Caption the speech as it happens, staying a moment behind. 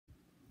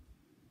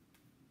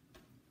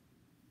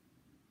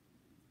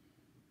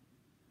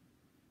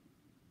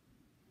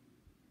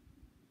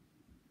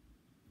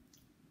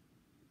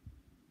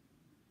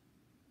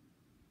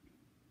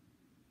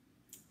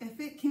if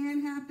it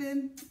can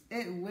happen,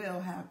 it will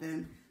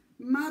happen.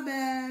 My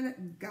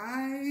bad,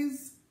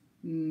 guys.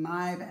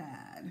 My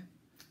bad.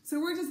 So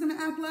we're just going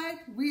to act like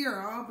we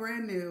are all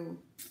brand new.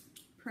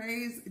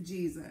 Praise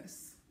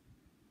Jesus.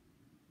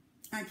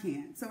 I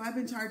can't. So I've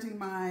been charging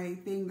my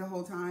thing the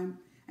whole time.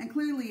 And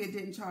clearly it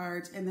didn't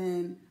charge. And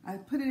then I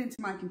put it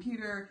into my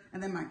computer.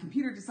 And then my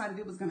computer decided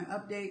it was going to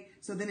update.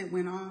 So then it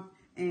went off.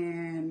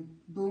 And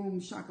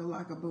boom,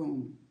 shakalaka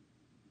boom.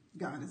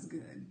 God is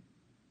good.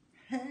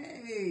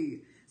 Hey.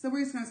 So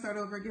we're just going to start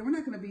over again. We're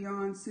not going to be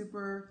on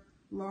super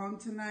long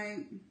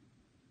tonight.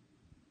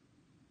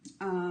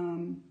 I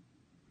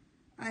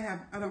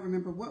don't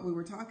remember what we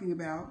were talking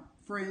about.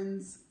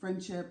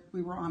 Friendship.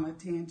 We were on a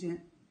tangent.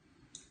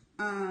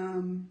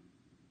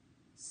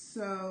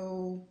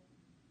 So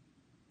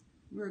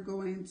we're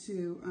going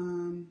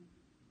to,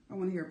 I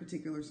want to hear a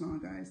particular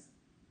song, guys.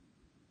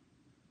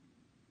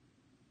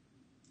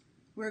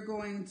 We're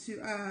going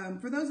to,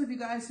 for those of you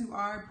guys who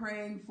are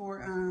praying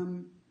for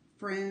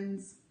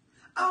friends.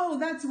 Oh,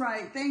 that's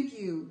right. Thank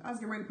you. I was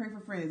getting ready to pray for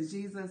friends.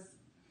 Jesus.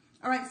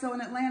 All right. So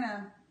in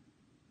Atlanta,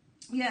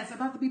 yes,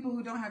 about the people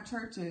who don't have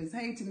churches.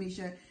 Hey,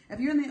 Tamisha, if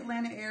you're in the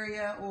Atlanta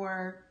area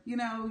or, you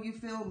know, you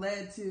feel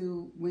led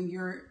to when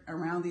you're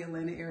around the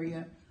Atlanta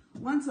area,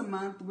 once a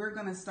month, we're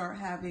going to start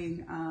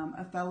having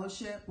a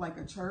fellowship, like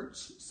a church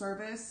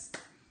service,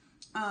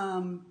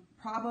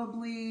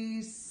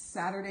 probably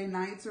Saturday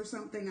nights or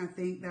something. I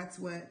think that's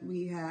what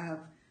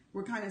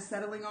we're kind of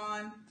settling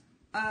on.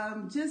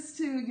 Just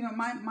to, you know,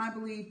 my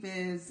belief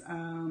is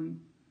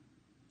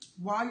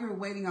while you're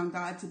waiting on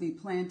God to be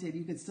planted,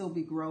 you could still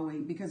be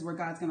growing, because where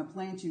God's going to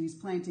plant you, he's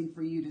planting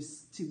for you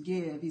to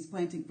give. He's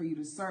planting for you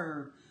to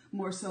serve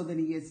more so than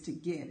he is to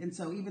get. And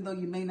so even though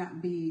you may not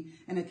be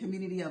in a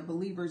community of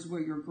believers where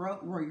you're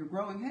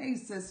growing, hey,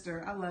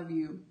 sister, I love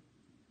you.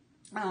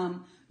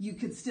 You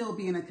could still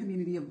be in a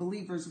community of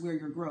believers where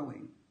you're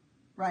growing.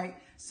 Right?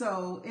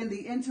 So in the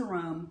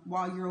interim,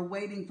 while you're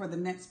waiting for the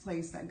next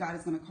place that God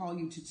is going to call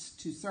you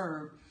to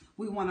serve,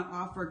 we want to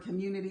offer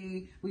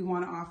community. We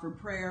want to offer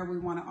prayer. We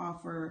want to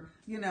offer,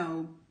 you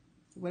know,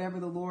 whatever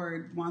the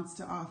Lord wants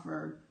to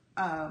offer.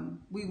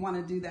 We want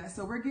to do that.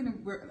 So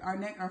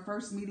our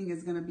first meeting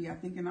is going to be, I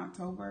think, in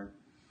October.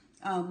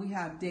 We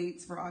have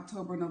dates for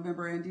October,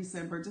 November, and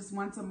December. Just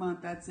once a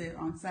month. That's it,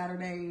 on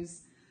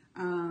Saturdays.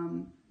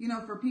 You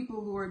know, for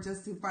people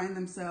who find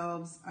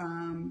themselves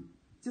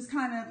just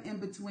kind of in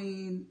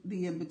between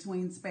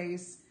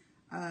space,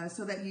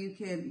 so that you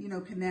can, you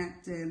know,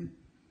 connect and,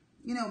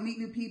 you know, meet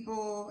new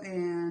people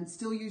and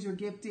still use your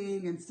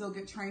gifting and still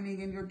get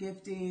training in your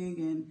gifting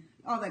and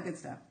all that good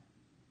stuff.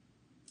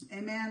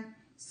 Amen.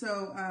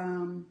 So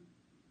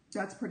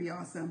that's pretty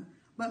awesome.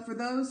 But for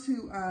those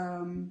who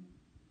are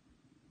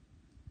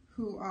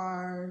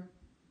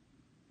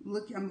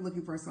I'm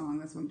looking for a song.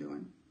 That's what I'm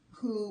doing.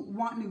 Who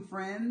want new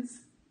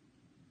friends.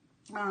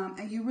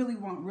 And you really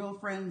want real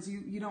friends.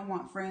 You don't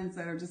want friends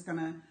that are just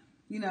gonna,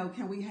 you know,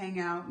 can we hang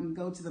out and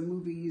go to the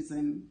movies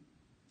and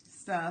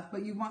stuff,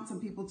 but you want some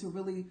people to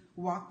really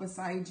walk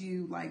beside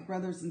you, like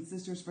brothers and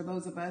sisters, for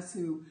those of us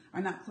who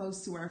are not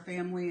close to our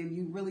family, and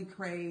you really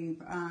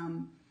crave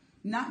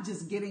not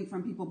just getting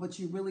from people, but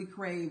you really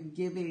crave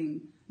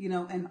giving, you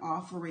know, and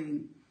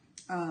offering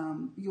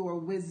your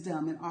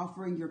wisdom and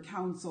offering your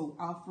counsel,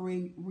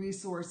 offering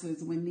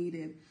resources when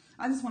needed.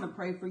 I just want to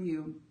pray for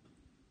you.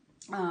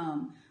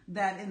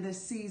 That in this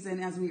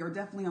season, as we are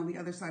definitely on the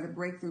other side of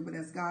breakthrough, but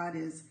as God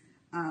is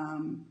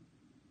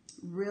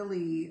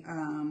really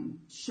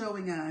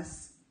showing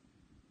us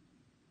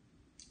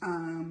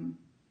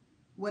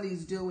what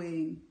he's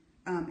doing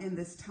in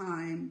this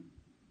time,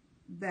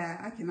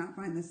 that I cannot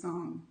find this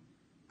song.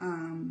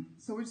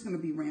 So we're just going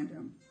to be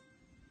random.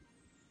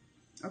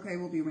 Okay,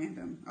 we'll be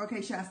random.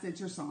 Okay, Shasta, it's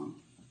your song.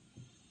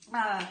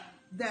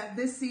 That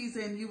this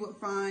season you would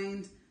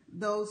find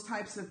those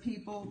types of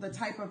people, the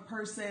type of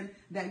person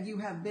that you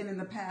have been in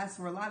the past.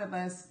 For a lot of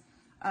us,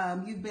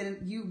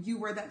 you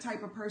were that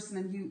type of person,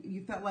 and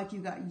you felt like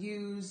you got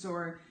used,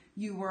 or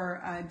you were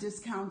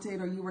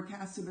discounted, or you were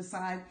cast to the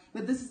side.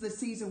 But this is the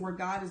season where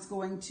God is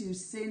going to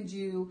send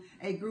you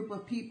a group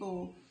of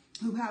people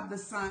who have the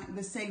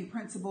same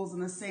principles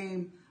and the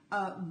same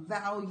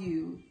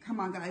value. Come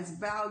on, guys,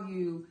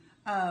 value.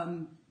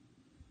 And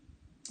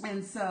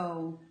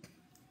so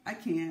I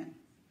can't.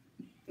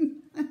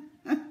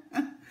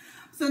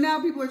 So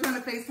now people are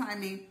trying to FaceTime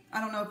me. I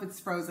don't know if it's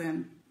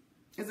frozen.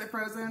 Is it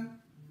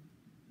frozen?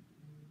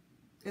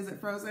 Is it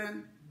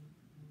frozen?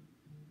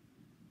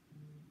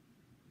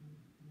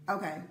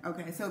 Okay.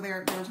 So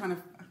they're trying to,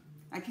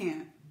 I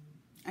can't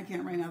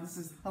right now. This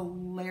is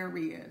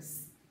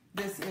hilarious.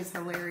 This is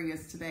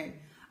hilarious today.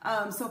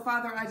 So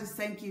Father, I just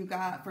thank you,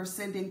 God, for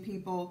sending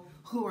people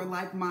who are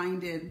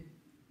like-minded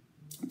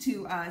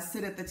to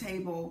sit at the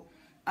table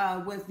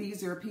with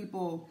these your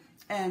people.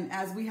 And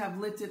as we have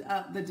lifted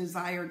up the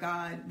desire,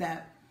 God,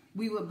 that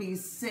we will be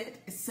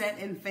set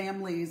in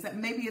families, that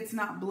maybe it's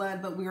not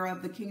blood, but we are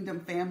of the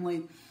kingdom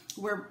family,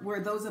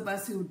 where those of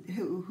us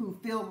who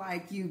feel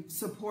like you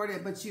support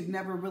it, but you've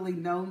never really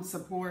known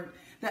support,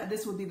 that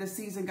this would be the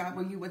season, God,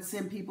 where you would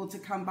send people to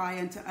come by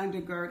and to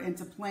undergird and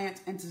to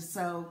plant and to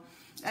sow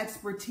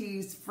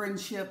expertise,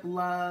 friendship,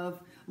 love,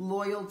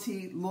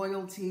 loyalty,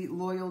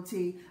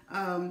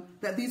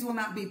 that these will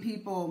not be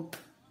people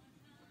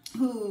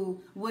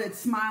who would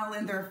smile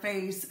in their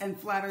face and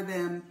flatter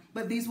them,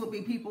 but these would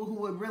be people who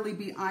would really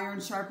be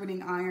iron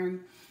sharpening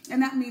iron.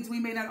 And that means we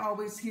may not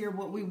always hear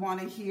what we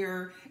want to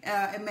hear.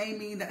 It may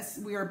mean that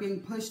we are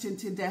being pushed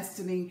into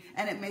destiny,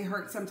 and it may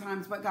hurt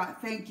sometimes, but God,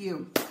 thank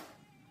you.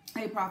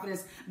 Hey,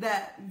 prophetess,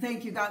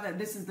 thank you, God, that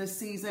this is the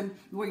season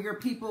where your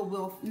people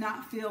will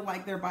not feel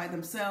like they're by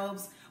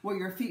themselves, where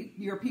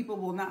your people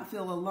will not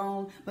feel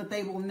alone, but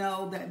they will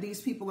know that these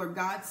people are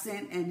God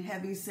sent and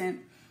heaven sent.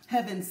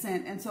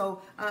 And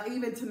so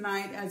even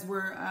tonight, as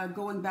we're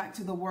going back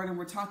to the word and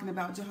we're talking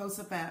about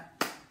Jehoshaphat,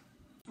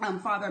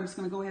 Father, I'm just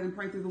going to go ahead and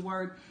pray through the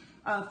word.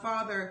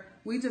 Father,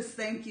 we just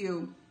thank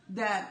you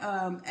that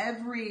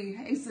every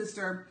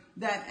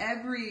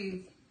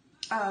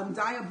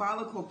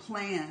diabolical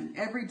plan,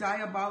 every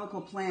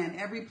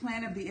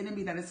plan of the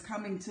enemy that is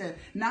coming to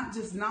not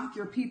just knock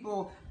your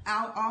people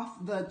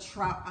off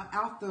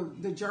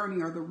the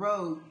journey or the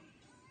road,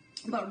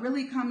 but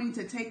really coming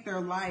to take their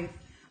life,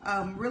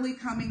 really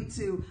coming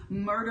to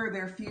murder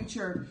their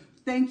future.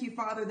 Thank you,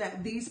 Father,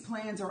 that these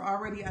plans are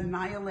already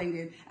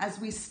annihilated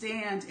as we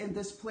stand in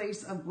this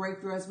place of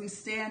breakthrough, as we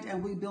stand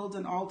and we build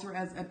an altar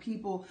as a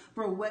people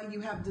for what you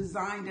have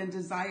designed and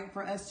desired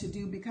for us to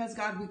do. Because,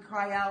 God, we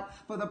cry out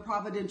for the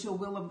providential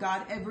will of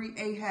God. Every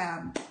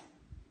Ahab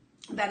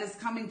that is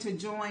coming to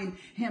join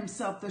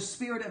himself, the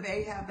spirit of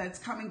Ahab that's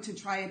coming to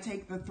try and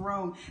take the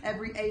throne,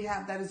 every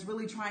Ahab that is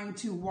really trying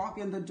to walk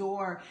in the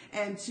door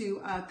and to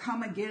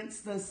come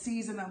against the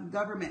season of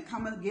government,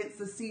 come against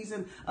the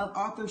season of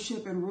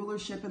authorship and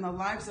rulership in the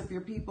lives of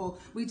your people.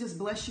 We just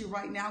bless you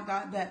right now,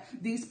 God, that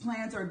these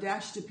plans are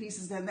dashed to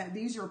pieces and that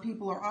these your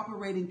people are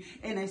operating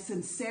in a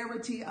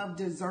sincerity of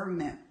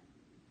discernment.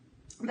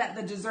 That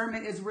the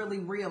discernment is really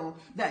real,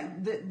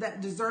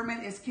 that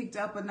discernment is kicked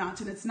up a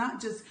notch. And it's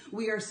not just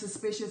we are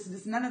suspicious,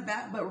 it's none of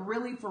that, but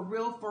really for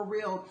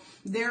real,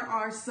 there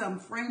are some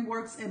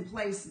frameworks in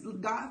place.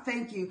 God,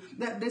 thank you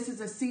that this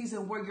is a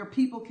season where your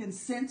people can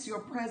sense your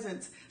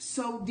presence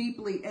so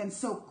deeply and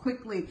so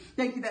quickly.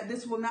 Thank you that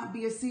this will not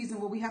be a season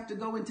where we have to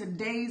go into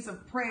days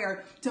of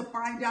prayer to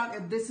find out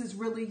if this is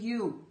really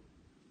you.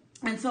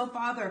 And so,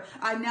 Father,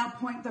 I now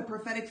point the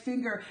prophetic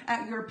finger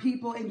at your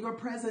people in your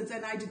presence,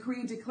 and I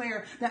decree and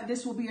declare that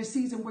this will be a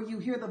season where you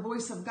hear the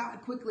voice of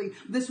God quickly.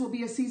 This will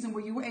be a season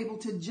where you are able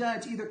to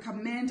judge, either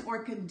commend or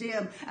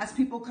condemn as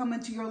people come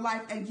into your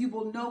life, and you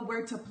will know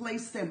where to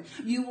place them.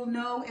 You will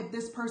know if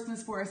this person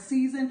is for a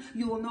season.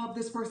 You will know if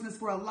this person is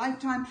for a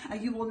lifetime,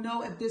 and you will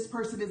know if this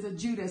person is a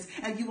Judas,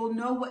 and you will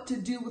know what to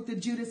do with the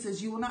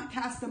Judases. You will not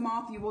cast them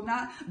off. You will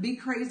not be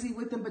crazy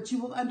with them, but you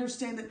will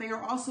understand that they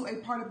are also a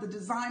part of the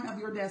design of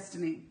your destiny.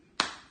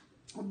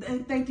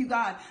 Thank you,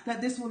 God, that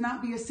this will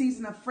not be a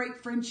season of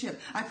fake friendship.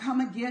 I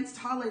come against,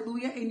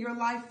 hallelujah, in your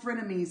life,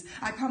 frenemies.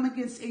 I come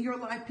against in your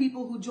life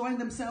people who join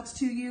themselves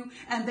to you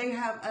and they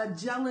have a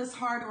jealous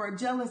heart or a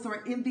jealous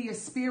or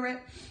envious spirit.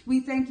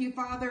 We thank you,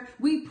 Father.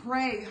 We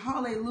pray,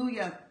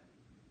 hallelujah.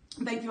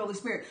 Thank you, Holy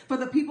Spirit, for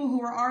the people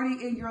who are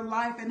already in your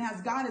life, and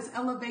as God is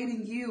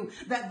elevating you,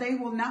 that they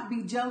will not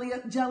be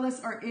jealous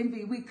or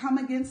envy. We come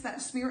against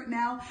that spirit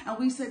now, and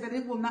we say that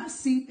it will not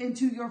seep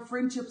into your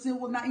friendships. It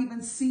will not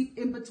even seep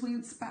in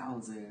between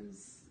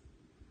spouses.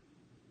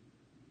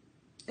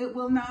 It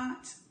will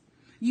not.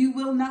 You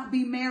will not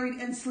be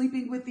married and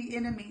sleeping with the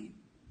enemy.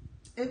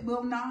 It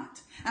will not.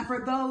 And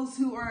for those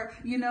who are,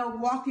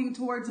 walking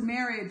towards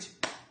marriage,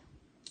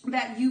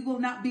 that you will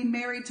not be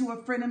married to a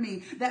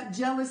frenemy, that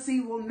jealousy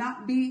will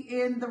not be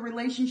in the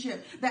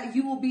relationship, that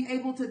you will be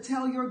able to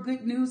tell your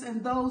good news,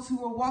 and those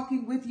who are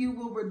walking with you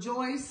will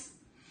rejoice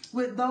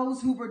with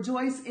those who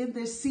rejoice in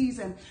this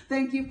season.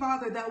 Thank you,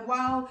 Father, that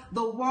while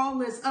the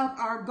wall is up,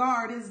 our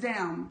guard is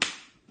down.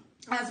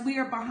 As we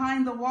are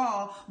behind the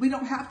wall, we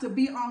don't have to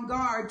be on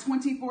guard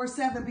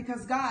 24/7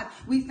 because, God,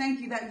 we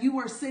thank you that you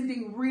are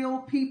sending real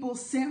people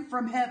sent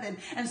from heaven.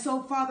 And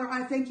so, Father,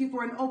 I thank you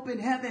for an open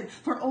heaven,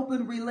 for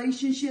open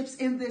relationships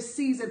in this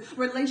season,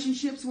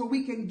 relationships where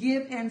we can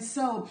give and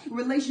sow,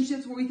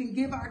 relationships where we can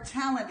give our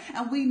talent.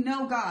 And we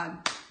know, God,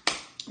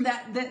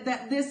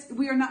 that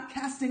we are not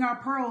casting our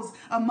pearls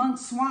among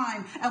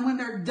swine, and when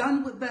they're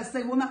done with us,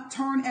 they will not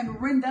turn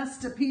and rend us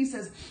to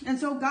pieces. And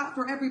so, God,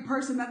 for every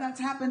person that's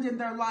happened in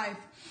their life,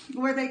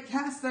 where they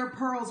cast their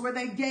pearls, where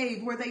they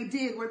gave, where they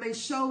did, where they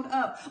showed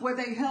up, where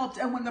they helped,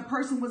 and when the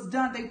person was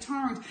done, they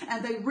turned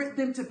and they ripped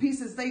them to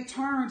pieces. They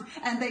turned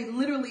and they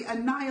literally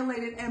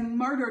annihilated and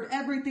murdered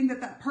everything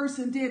that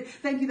person did.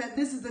 Thank you that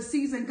this is the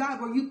season,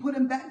 God, where you put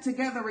them back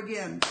together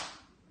again.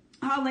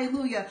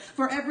 Hallelujah.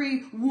 For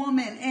every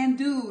woman and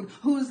dude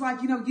who is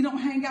like, you don't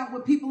hang out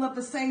with people of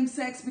the same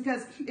sex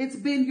because it's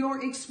been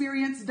your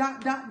experience, ...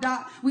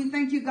 We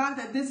thank you, God,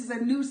 that this is a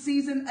new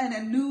season and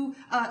a new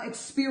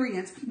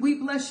experience. We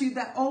bless you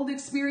that old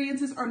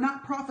experiences are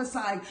not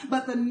prophesying,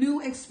 but the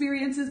new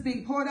experiences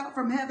being poured out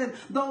from heaven,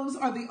 those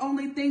are the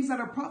only things that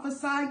are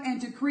prophesying and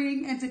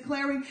decreeing and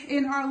declaring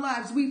in our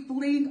lives. We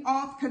fling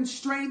off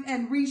constraint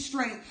and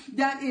restraint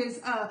that is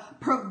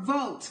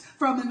provoked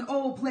from an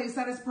old place,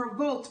 that is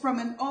provoked from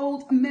an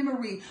old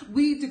memory.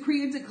 We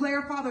decree and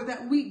declare, Father,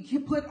 that we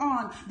put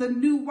on the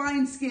new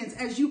wineskins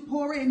as you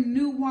pour in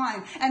new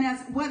wine. And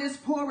as what is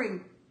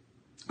pouring,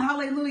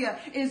 hallelujah,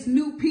 is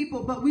new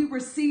people, but we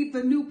receive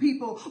the new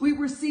people. We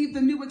receive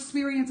the new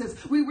experiences.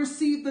 We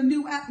receive the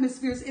new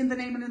atmospheres in the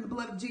name and in the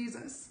blood of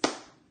Jesus.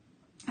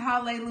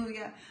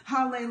 Hallelujah.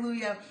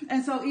 Hallelujah.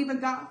 And so even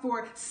God,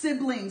 for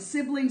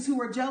siblings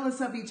who are jealous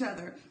of each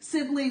other,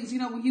 siblings,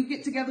 when you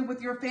get together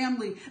with your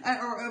family,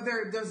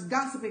 there's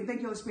gossiping.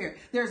 Thank you, Holy Spirit.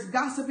 There's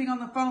gossiping on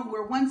the phone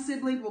where one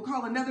sibling will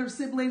call another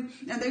sibling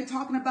and they're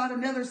talking about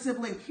another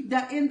sibling,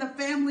 that in the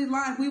family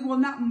line, we will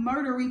not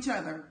murder each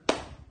other.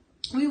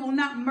 We will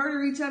not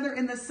murder each other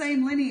in the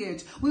same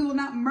lineage. We will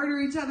not murder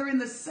each other in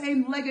the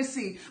same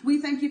legacy. We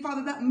thank you,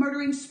 Father, that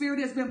murdering spirit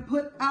has been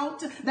put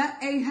out.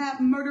 That Ahab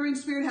murdering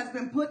spirit has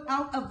been put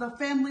out of the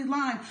family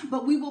line.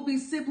 But we will be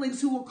siblings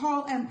who will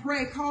call and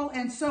pray, call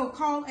and sow,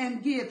 call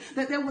and give.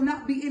 That there will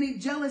not be any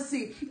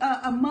jealousy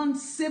among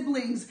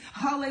siblings.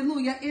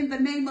 Hallelujah. In the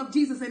name of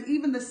Jesus. And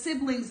even the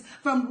siblings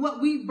from what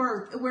we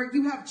birthed, where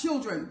you have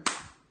children,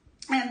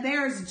 and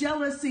there's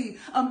jealousy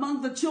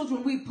among the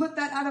children, we put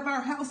that out of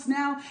our house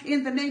now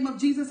in the name of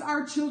Jesus.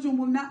 Our children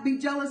will not be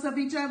jealous of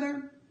each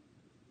other.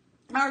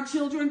 Our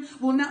children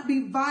will not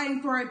be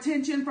vying for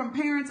attention from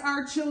parents.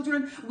 Our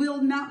children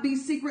will not be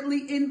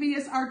secretly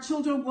envious. Our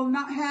children will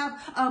not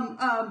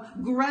have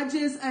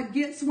grudges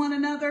against one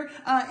another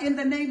in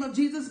the name of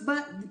Jesus.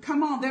 But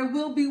come on, there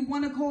will be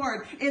one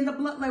accord in the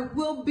blood. There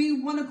will be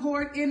one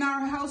accord in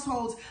our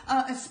households,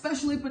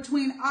 especially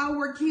between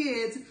our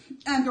kids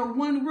under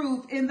one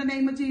roof in the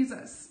name of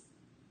Jesus.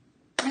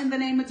 In the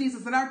name of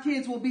Jesus, that our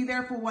kids will be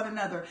there for one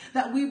another,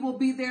 that we will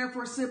be there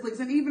for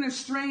siblings and even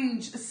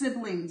estranged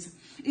siblings.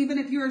 Even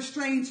if you're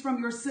estranged from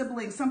your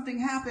siblings, something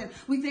happened.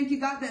 We thank you,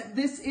 God, that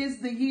this is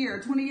the year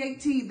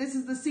 2018. This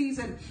is the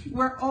season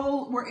where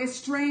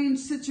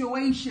estranged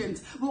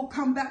situations will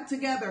come back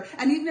together.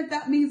 And even if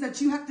that means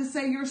that you have to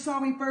say you're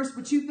sorry first,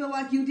 but you feel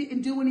like you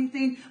didn't do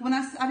anything. When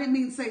I didn't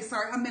mean say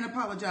sorry, I meant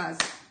apologize.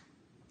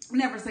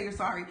 Never say you're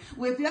sorry.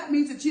 Well, if that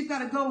means that you've got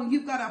to go and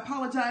you've got to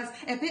apologize,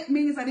 if it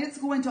means that it's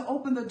going to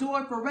open the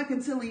door for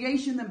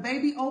reconciliation, then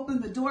baby,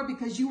 open the door,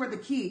 because you are the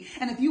key.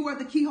 And if you are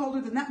the key holder,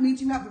 then that means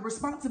you have the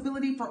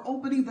responsibility for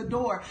opening the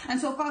door.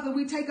 And so, Father,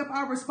 we take up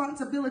our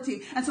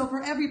responsibility. And so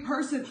for every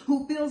person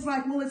who feels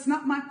like, well, it's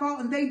not my fault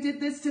and they did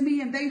this to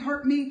me and they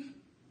hurt me,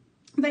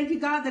 thank you,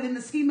 God, that in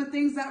the scheme of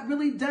things, that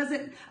really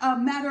doesn't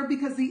matter,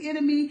 because the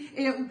enemy,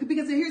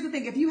 because here's the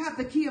thing, if you have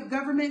the key of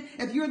government,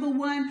 if you're the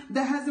one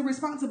that has the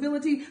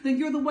responsibility, then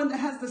you're the one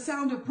that has the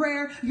sound of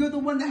prayer. You're the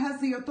one that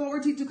has the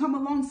authority to come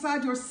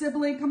alongside your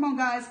sibling, come on,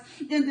 guys,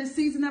 in this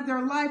season of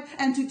their life,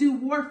 and to do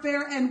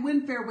warfare and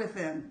winfare with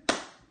them.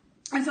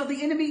 And so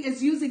the enemy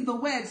is using the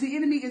wedge. The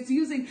enemy is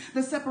using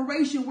the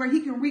separation where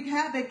he can wreak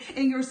havoc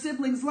in your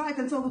sibling's life.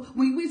 And so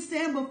when we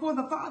stand before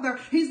the Father,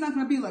 he's not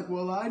going to be like,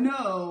 well, I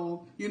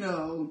know,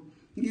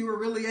 you were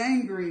really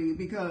angry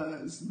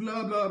because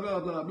blah, blah,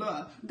 blah, blah,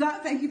 blah.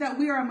 God, thank you that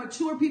we are a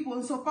mature people.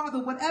 And so,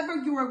 Father, whatever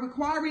you are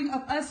requiring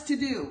of us to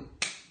do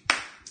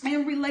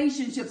in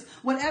relationships,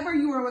 whatever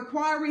you are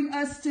requiring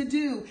us to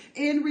do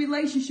in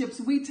relationships,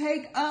 we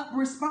take up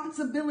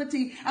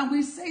responsibility and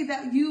we say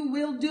that you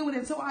will do it.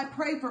 And so I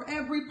pray for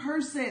every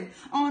person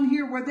on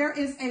here where there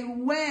is a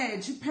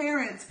wedge,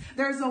 parents,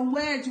 there's a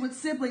wedge with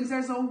siblings,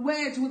 there's a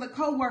wedge with a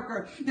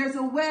coworker, there's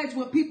a wedge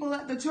with people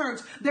at the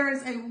church, there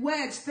is a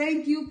wedge.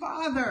 Thank you,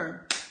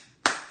 Father,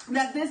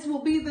 that this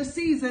will be the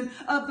season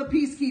of the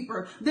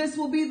peacekeeper. This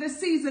will be the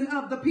season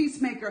of the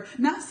peacemaker.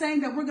 Not saying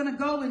that we're going to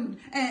go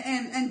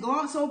and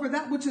gloss over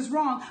that which is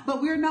wrong,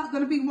 but we're not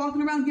going to be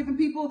walking around giving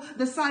people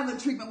the silent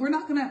treatment. We're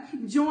not going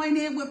to join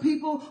in with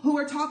people who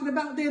are talking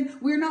about them.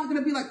 We're not going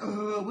to be like,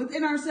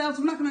 within ourselves.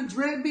 We're not going to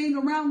dread being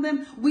around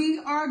them. We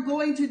are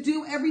going to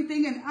do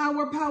everything in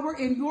our power,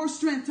 in your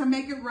strength, to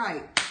make it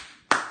right,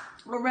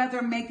 or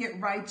rather make it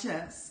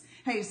righteous.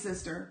 Hey,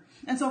 sister.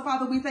 And so,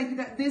 Father, we thank you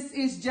that this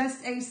is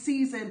just a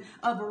season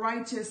of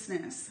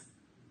righteousness.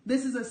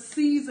 This is a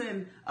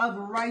season of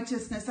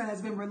righteousness that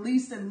has been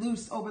released and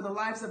loosed over the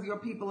lives of your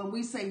people. And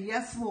we say,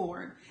 yes,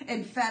 Lord.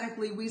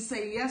 Emphatically, we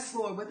say, yes,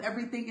 Lord, with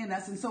everything in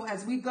us. And so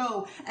as we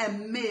go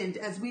and mend,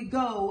 as we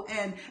go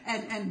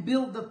and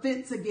build the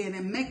fence again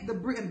and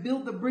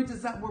build the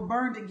bridges that were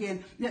burned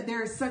again, that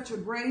there is such a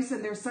grace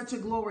and there's such a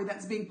glory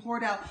that's being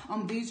poured out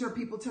on these your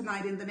people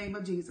tonight in the name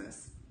of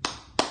Jesus.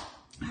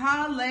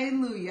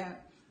 Hallelujah.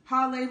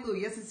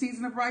 Hallelujah. It's a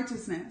season of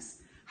righteousness.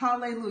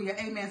 Hallelujah.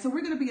 Amen. So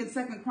we're going to be in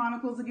 2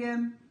 Chronicles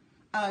again.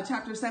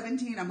 chapter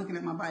 17. I'm looking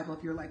at my Bible.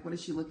 If you're like, what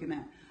is she looking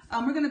at?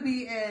 We're going to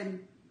be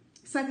in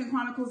 2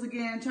 Chronicles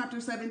again,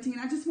 chapter 17.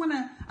 I just want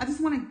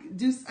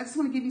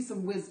to give you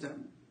some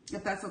wisdom,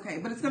 if that's okay.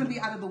 But it's going to be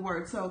out of the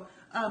Word. So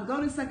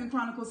go to 2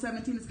 Chronicles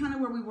 17. It's kind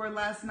of where we were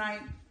last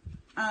night.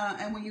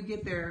 And when you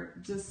get there,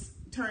 just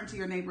turn to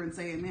your neighbor and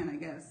say amen, I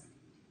guess.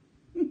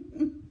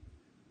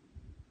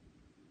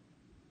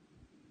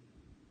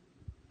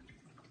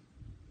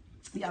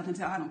 Y'all can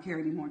tell I don't care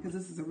anymore because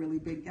this is a really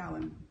big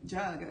gallon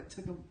jug.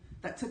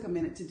 That took a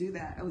minute to do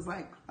that. It was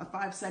like a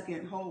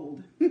 5-second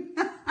hold.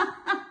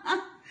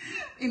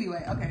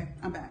 Anyway, okay,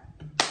 I'm back.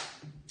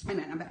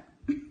 Amen, I'm back.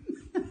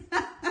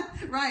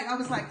 Right, I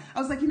was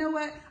like, you know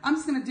what? I'm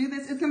just gonna do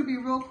this. It's gonna be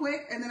real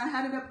quick. And then I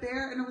had it up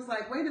there, and it was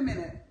like, wait a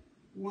minute.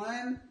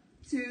 1,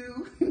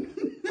 2.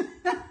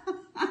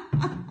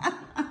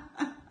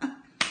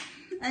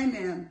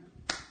 Amen.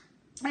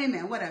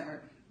 Amen.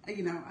 Whatever.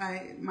 You know,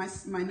 my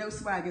no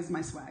swag is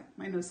my swag.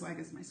 My no swag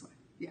is my swag.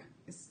 Yeah,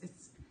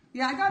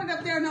 yeah. I got it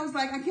up there, and I was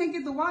like, I can't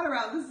get the water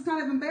out. This is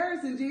kind of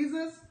embarrassing,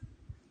 Jesus.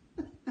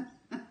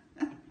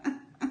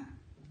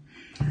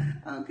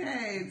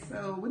 Okay,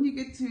 so when you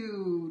get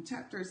to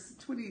chapter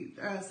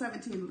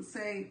 17, let's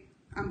say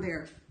I'm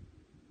there.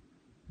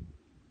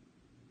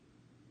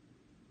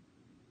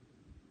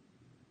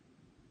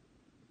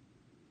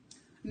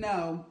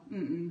 No.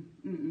 Mm-mm.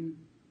 Mm-mm.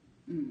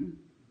 Mm-mm.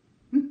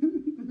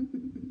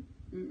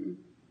 Mm-mm.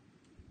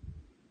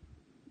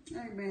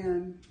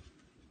 Amen.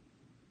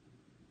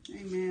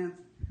 Amen.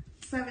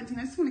 17.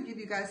 I just want to give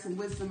you guys some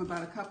wisdom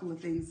about a couple of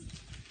things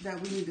that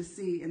we need to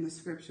see in the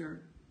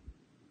scripture.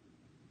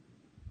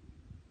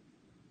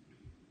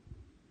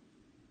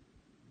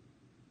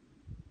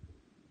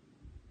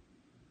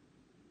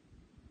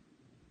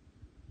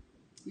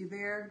 You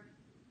there?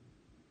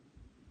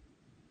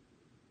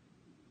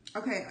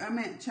 Okay, I'm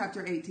at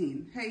chapter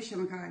 18. Hey,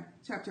 Shemakai,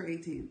 chapter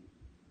 18.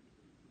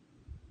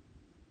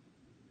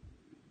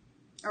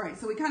 All right,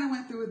 so we kind of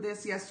went through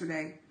this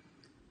yesterday,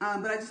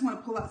 but I just want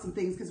to pull out some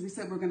things because we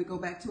said we're going to go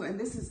back to it, and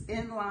this is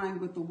in line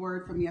with the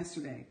word from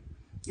yesterday.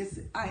 Yes,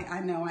 I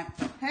know.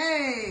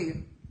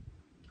 Hey,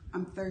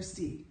 I'm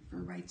thirsty for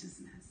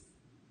righteousness.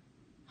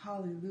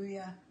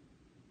 Hallelujah.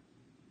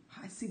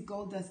 I see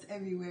gold dust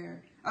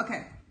everywhere.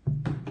 Okay.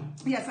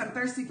 Yes, I'm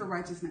thirsty for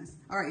righteousness.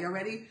 All right, y'all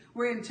ready?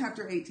 We're in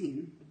chapter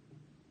 18.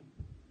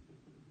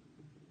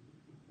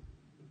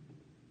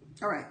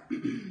 All right.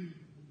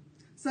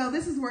 So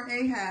this is where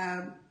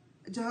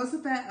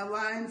Jehoshaphat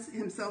aligns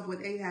himself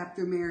with Ahab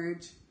through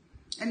marriage.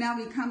 And now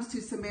he comes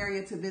to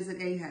Samaria to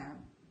visit Ahab.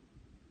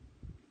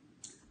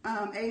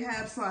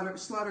 Ahab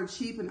slaughtered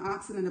sheep and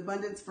oxen in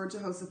abundance for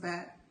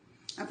Jehoshaphat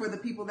and for the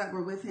people that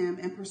were with him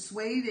and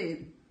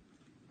persuaded.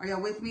 Are y'all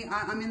with me?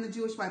 I'm in the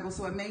Jewish Bible,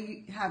 so it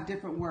may have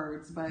different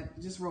words, but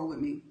just roll with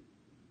me.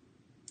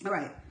 All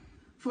right.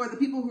 For the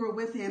people who were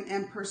with him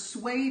and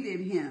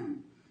persuaded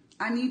him.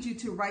 I need you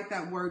to write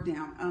that word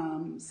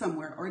down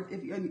somewhere, or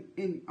if you're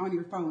on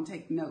your phone,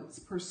 take notes.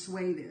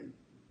 Persuaded.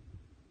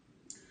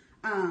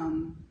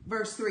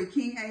 Verse 3,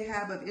 King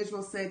Ahab of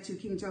Israel said to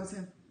King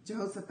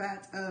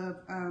Jehoshaphat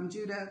of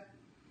Judah,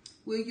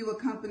 will you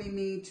accompany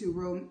me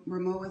to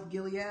Ramoth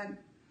Gilead?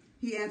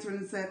 He answered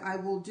and said, I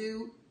will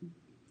do.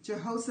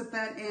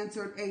 Jehoshaphat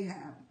answered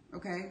Ahab,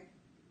 okay?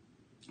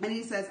 And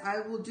he says,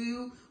 I will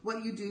do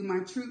what you do. My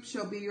troops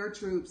shall be your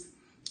troops,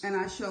 and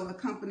I shall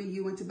accompany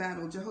you into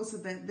battle.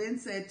 Jehoshaphat then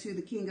said to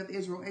the king of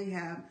Israel,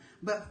 Ahab,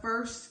 but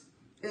first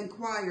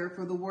inquire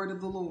for the word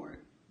of the Lord.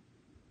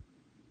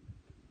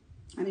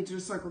 I need you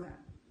to circle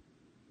that.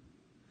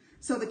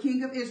 So the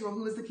king of Israel,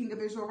 who is the king of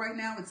Israel right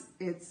now?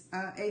 It's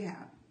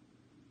Ahab.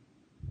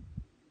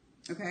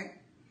 Okay?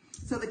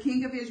 So the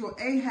king of Israel,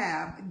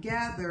 Ahab,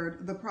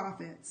 gathered the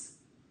prophets.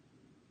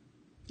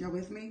 Y'all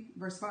with me?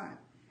 Verse 5.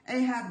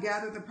 Ahab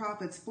gathered the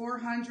prophets,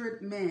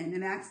 400 men,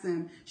 and asked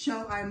them,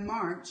 shall I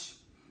march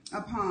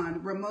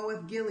upon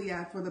Ramoth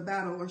Gilead for the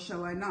battle, or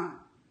shall I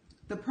not?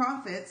 The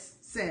prophets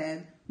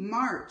said,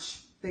 march,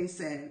 they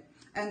said,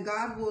 and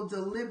God will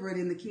deliver it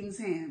in the king's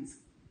hands.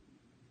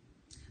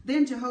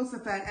 Then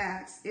Jehoshaphat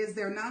asked, is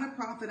there not a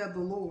prophet of the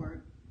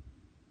Lord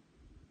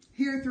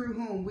here through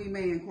whom we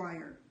may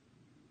inquire?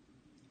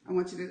 I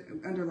want you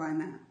to underline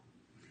that.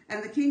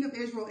 And the king of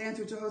Israel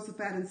answered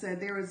Jehoshaphat and said,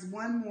 there is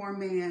one more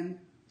man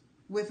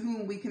with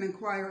whom we can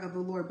inquire of the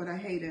Lord, but I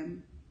hate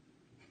him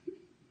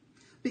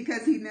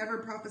because he never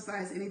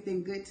prophesies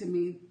anything good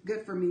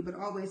for me, but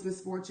always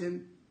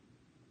misfortune.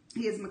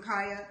 He is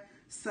Micaiah,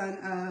 son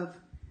of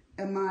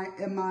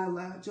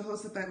Emilah.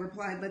 Jehoshaphat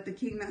replied, let the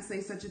king not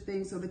say such a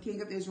thing. So the king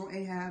of Israel,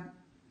 Ahab,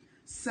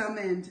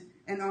 summoned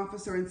an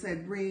officer and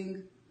said,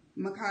 bring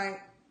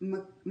Micaiah,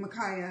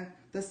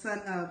 the son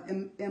of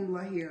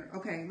Imlah here.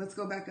 Okay, let's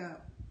go back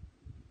up.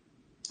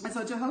 And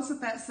so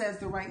Jehoshaphat says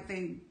the right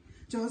thing.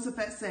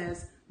 Jehoshaphat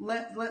says,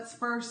 let's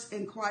first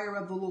inquire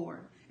of the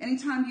Lord.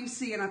 Anytime you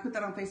see, and I put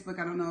that on Facebook,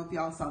 I don't know if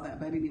y'all saw that,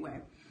 but anyway.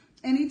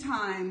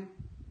 Anytime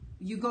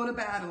you go to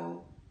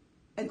battle,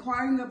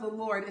 inquiring of the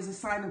Lord is a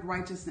sign of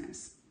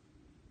righteousness.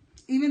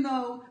 Even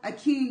though a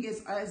king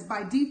is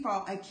by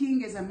default, a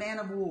king is a man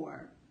of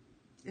war.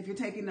 if you're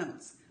taking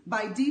notes,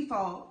 by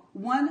default,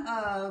 one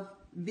of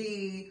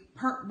the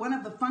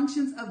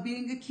functions of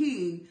being a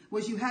king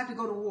was you had to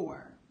go to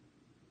war.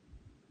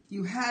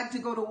 You had to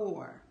go to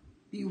war.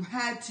 You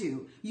had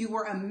to. You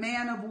were a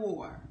man of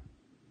war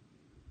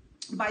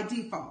by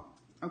default.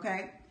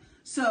 Okay.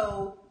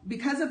 So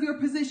because of your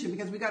position,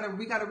 because we got to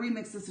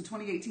remix this to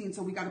 2018,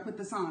 so we got to put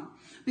this on.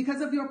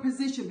 Because of your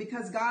position,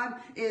 because God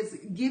is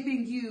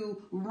giving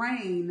you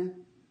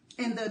reign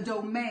in the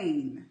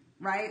domain,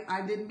 right?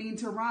 I didn't mean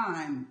to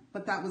rhyme,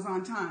 but that was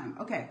on time.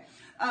 Okay.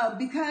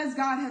 Because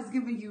God has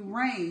given you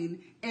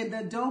reign in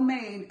the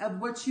domain of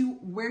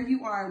where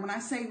you are. When I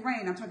say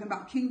reign, I'm talking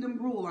about kingdom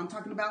rule. I'm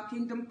talking about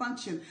kingdom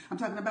function. I'm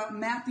talking about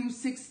Matthew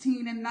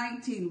 16 and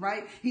 19,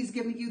 right? He's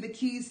giving you the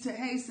keys to,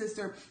 hey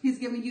sister, he's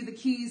giving you the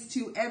keys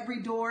to every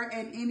door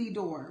and any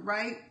door,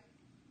 right?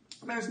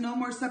 There's no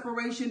more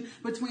separation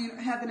between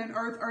heaven and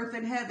earth, earth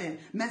and heaven.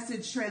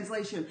 Message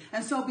translation.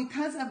 And so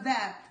because of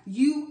that,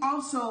 you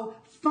also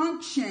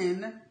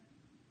function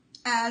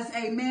as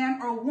a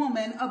man or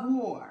woman of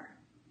war.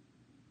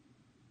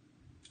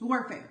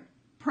 Warfare.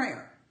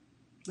 Prayer.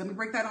 Let me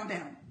break that on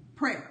down.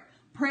 Prayer.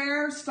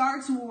 Prayer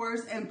starts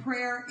wars and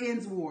prayer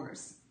ends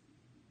wars.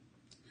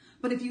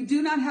 But if you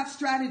do not have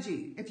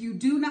strategy, if you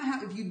did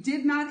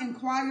not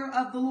inquire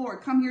of the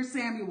Lord, come here,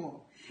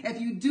 Samuel. If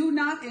you do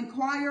not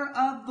inquire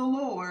of the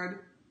Lord,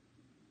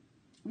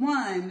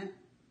 one,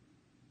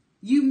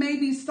 you may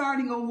be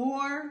starting a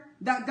war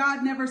that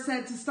God never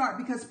said to start,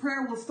 because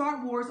prayer will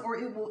start wars or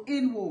it will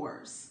end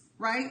wars,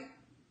 right?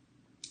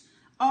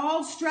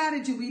 All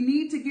strategy, we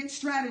need to get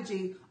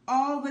strategy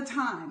all the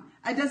time.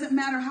 It doesn't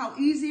matter how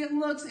easy it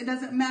looks. It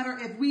doesn't matter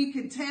if we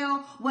can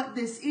tell what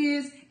this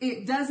is.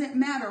 It doesn't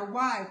matter.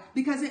 Why?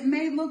 Because it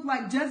may look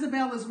like the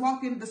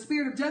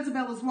spirit of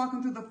Jezebel is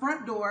walking through the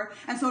front door.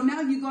 And so now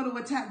you go to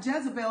attack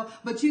Jezebel,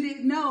 but you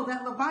didn't know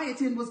that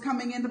Leviathan was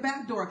coming in the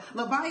back door.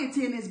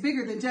 Leviathan is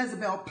bigger than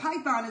Jezebel.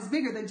 Python is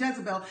bigger than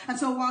Jezebel. And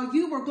so while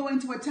you were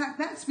going to attack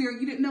that spirit,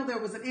 you didn't know there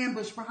was an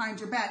ambush behind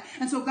your back.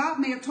 And so God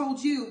may have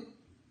told you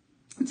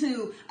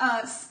to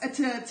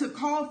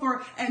call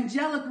for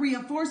angelic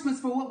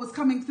reinforcements for what was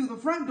coming through the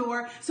front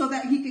door, so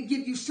that he could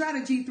give you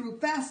strategy through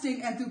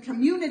fasting and through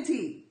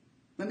community.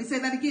 Let me say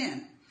that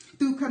again.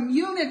 Through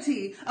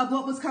community of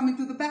what was coming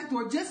through the back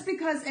door. Just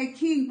because a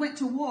king went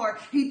to war,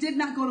 he did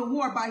not go to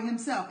war by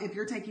himself, if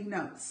you're taking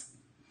notes.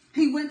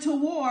 He went to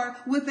war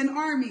with an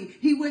army.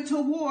 He went to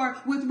war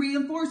with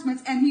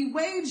reinforcements, and he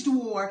waged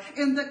war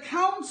in the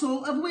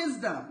council of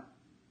wisdom.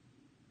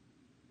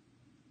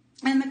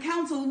 And the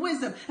counsel of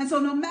wisdom. And so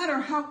no matter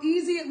how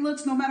easy it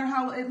looks, no matter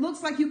how it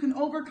looks like you can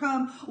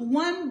overcome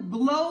one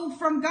blow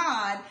from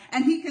God,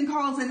 and he can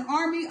cause an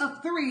army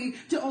of 3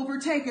 to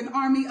overtake an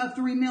army of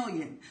 3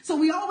 million. So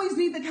we always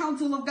need the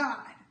counsel of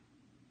God.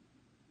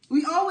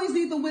 We always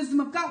need the wisdom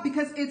of God,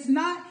 because it's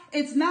not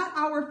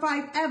our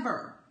fight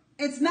ever.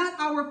 It's not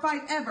our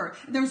fight ever.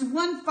 There's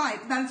one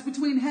fight that is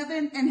between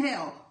heaven and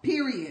hell,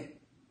 period.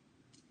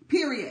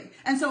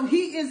 And so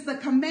he is the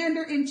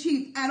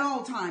commander-in-chief at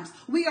all times.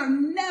 We are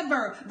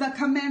never the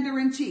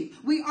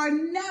commander-in-chief. We are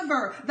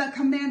never the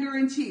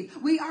commander-in-chief.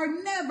 We are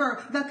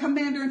never the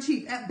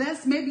commander-in-chief. At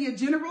best, maybe a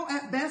general.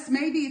 At best,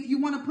 maybe if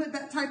you want to put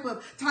that type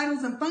of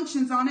titles and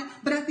functions on it.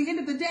 But at the end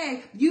of the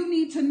day, you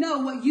need to know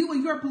what you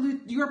and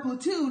your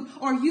platoon,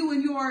 or you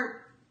and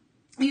your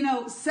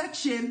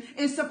section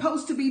is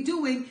supposed to be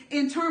doing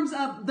in terms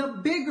of the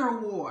bigger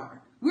war.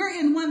 We're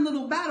in one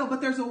little battle, but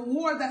there's a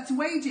war that's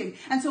waging.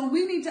 And so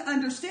we need to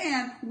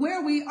understand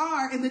where we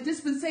are in the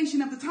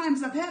dispensation of the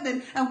times of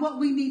heaven and what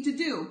we need to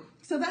do.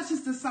 So that's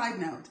just a side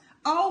note.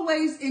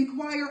 Always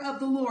inquire of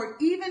the Lord,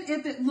 even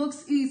if it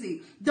looks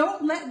easy.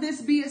 Don't let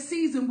this be a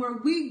season where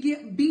we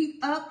get beat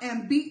up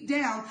and beat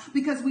down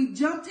because we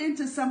jumped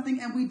into something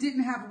and we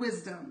didn't have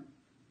wisdom.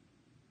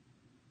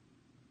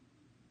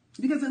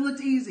 Because it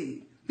looked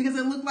easy. Because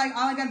it looked like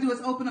all I got to do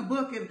is open a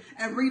book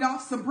and read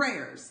off some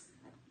prayers.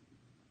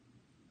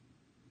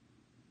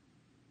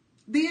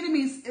 The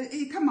enemies,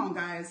 come on,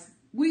 guys.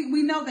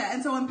 We know that.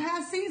 And so in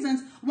past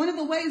seasons, one of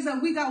the ways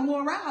that we got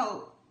wore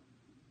out,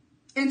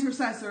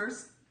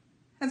 intercessors,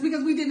 is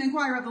because we didn't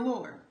inquire of the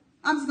Lord.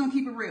 I'm just going to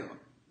keep it real.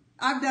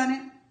 I've done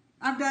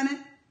it.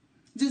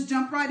 Just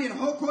jump right in.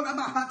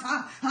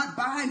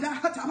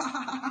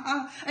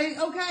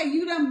 Okay,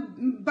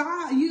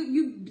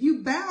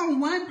 you bound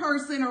one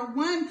person or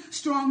one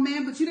strong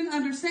man, but you didn't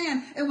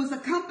understand it was a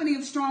company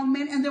of strong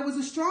men, and there was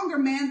a stronger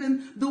man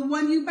than the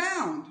one you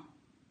bound.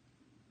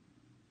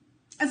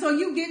 And so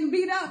you getting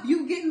beat up,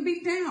 you getting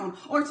beat down,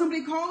 or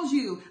somebody calls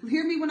you.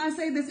 Hear me when I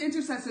say this,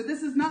 intercessor.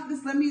 This is not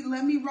this. Let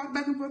me rock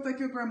back and forth like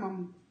your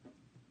grandma.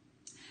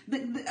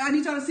 I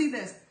need y'all to see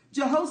this.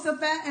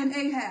 Jehoshaphat and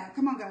Ahab.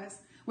 Come on, guys.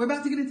 We're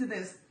about to get into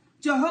this.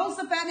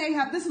 Jehoshaphat and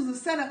Ahab. This was a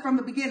setup from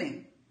the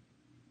beginning.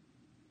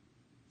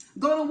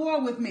 Go to war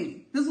with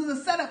me. This was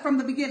a setup from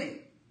the beginning.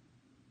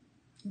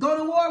 Go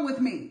to war with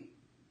me.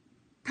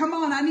 Come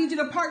on, I need you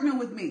to partner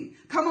with me.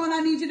 Come on,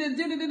 I need you to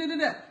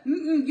da-da-da-da-da-da.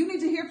 You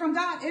need to hear from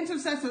God.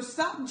 Intercessors,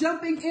 stop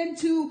jumping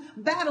into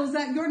battles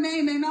that your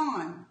name ain't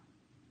on.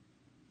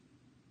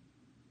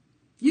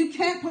 You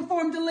can't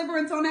perform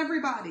deliverance on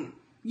everybody.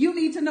 You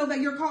need to know that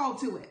you're called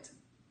to it.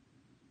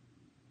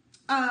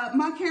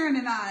 My Karen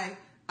and I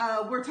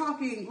were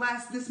talking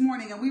this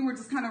morning, and we were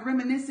just kind of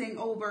reminiscing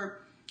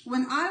over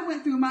when I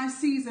went through my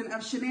season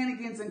of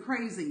shenanigans and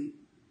crazy.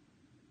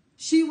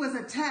 She was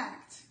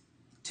attacked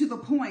to the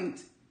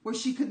point where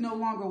she could no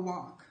longer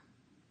walk.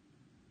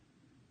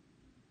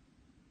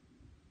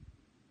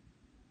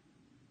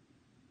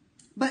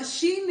 But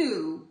she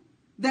knew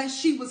that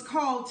she was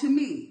called to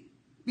me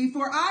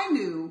before I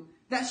knew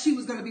that she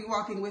was going to be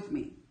walking with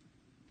me.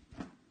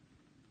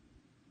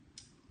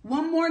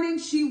 One morning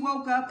she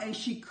woke up and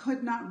she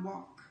could not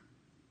walk.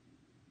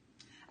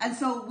 And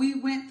so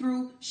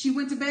she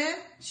went to bed,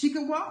 she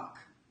could walk.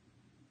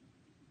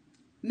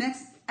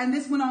 Next, and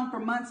this went on for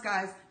months,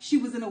 guys. She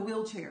was in a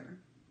wheelchair.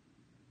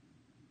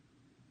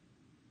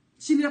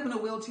 She ended up in a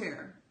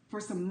wheelchair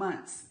for some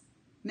months.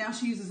 Now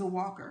she uses a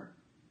walker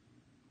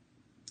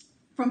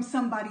from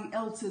somebody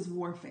else's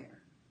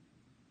warfare.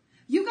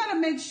 You got to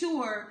make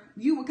sure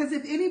because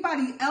if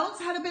anybody else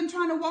had been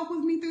trying to walk with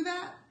me through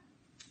that,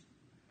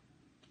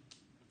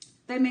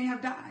 they may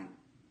have died.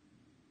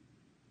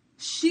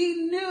 She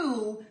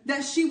knew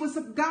that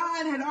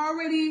God had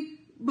already,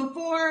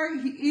 before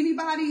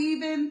anybody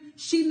even,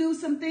 she knew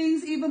some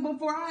things even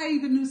before I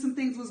even knew some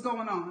things was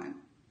going on.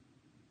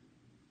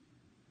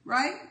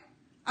 Right?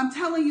 I'm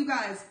telling you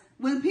guys,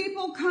 when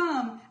people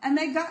come and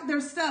they got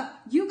their stuff,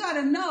 you got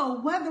to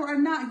know whether or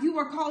not you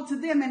are called to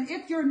them. And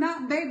if you're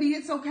not, baby,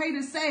 it's okay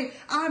to say,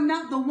 I'm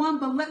not the one,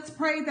 but let's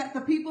pray that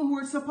the people who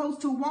are supposed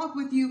to walk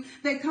with you,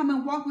 they come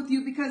and walk with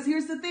you. Because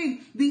here's the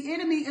thing, the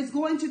enemy is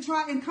going to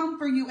try and come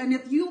for you. And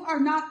if you are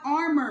not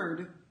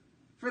armored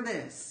for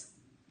this,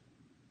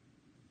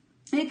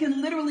 it can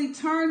literally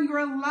turn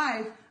your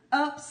life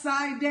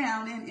upside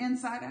down and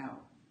inside out.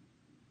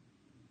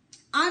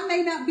 I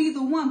may not be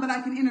the one, but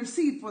I can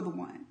intercede for the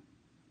one.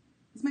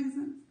 This making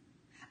sense?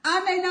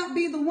 I may not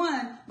be the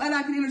one, but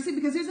I can intercede,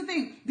 because here's the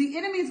thing: the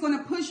enemy is going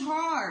to push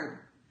hard,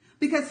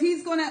 because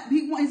he's going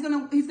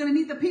to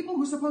need the people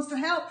who are supposed to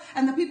help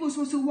and the people who are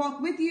supposed to walk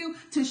with you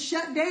to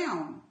shut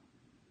down.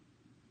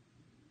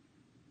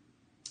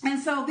 And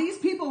so these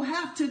people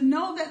have to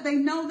know that they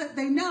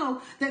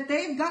know that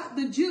they've got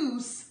the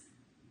juice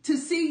to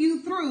see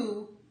you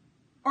through,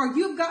 or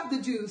you've got the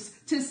juice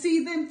to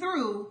see them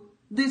through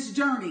this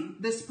journey,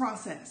 this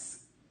process.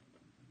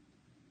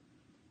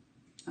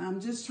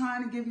 I'm just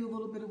trying to give you a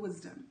little bit of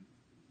wisdom.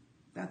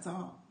 That's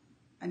all.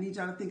 I need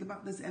y'all to think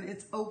about this, and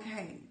it's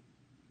okay.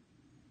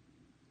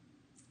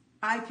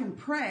 I can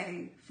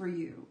pray for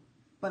you,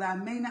 but I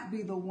may not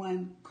be the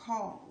one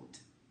called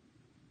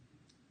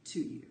to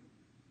you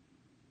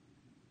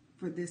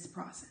for this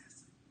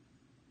process.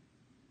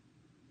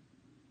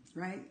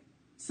 Right?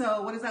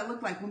 So what does that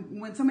look like?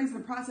 When somebody's in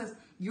the process,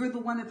 you're the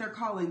one that they're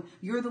calling.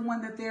 You're the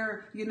one that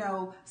they're,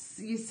 you're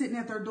sitting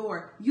at their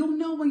door. You'll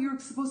know when you're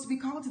supposed to be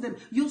called to them.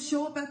 You'll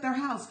show up at their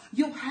house.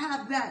 You'll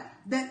have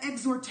that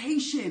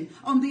exhortation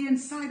on the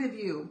inside of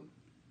you.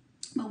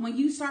 But when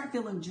you start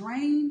feeling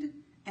drained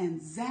and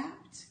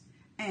zapped,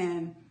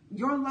 and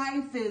your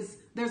life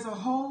there's a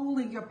hole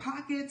in your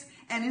pockets,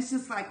 and it's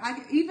just like,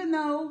 even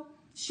though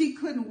she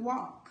couldn't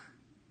walk,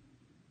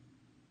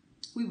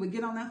 we would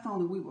get on that phone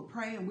and we would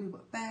pray and we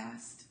would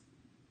fast.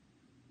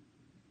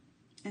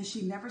 And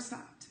she never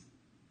stopped.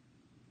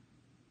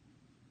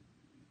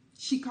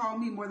 She called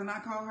me more than I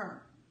call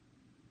her.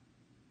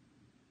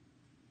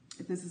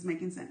 If this is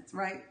making sense,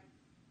 right?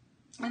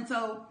 And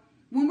so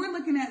when we're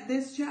looking at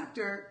this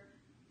chapter,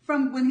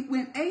 from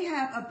when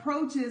Ahab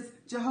approaches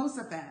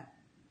Jehoshaphat,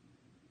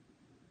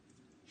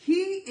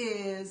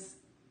 it's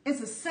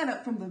a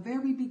setup from the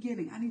very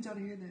beginning. I need y'all to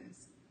hear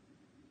this.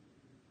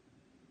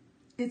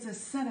 It's a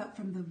setup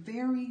from the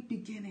very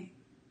beginning.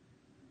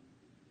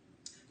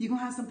 You're going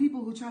to have some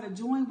people who try to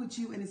join with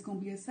you, and it's going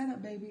to be a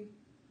setup, baby.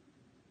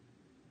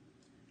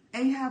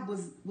 Ahab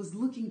was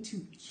looking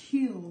to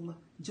kill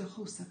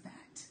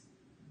Jehoshaphat.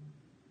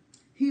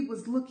 He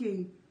was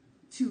looking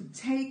to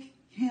take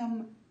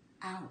him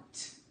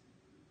out.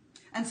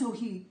 And so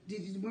did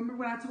you remember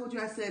what I told you?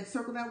 I said,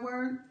 circle that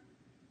word.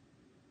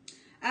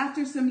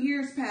 After some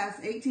years passed,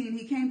 18,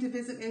 he came to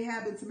visit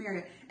Ahab in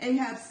Samaria.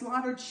 Ahab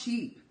slaughtered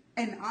sheep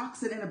and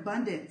oxen in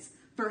abundance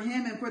for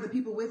him and for the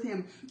people with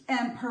him,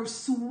 and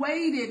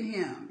persuaded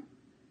him.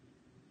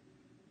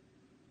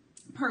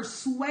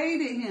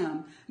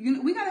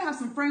 We got to have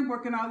some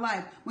framework in our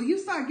life. When you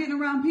start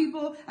getting around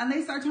people and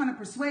they start trying to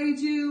persuade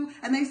you,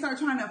 and they start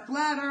trying to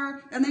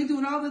flatter, and they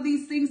doing all of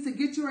these things to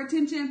get your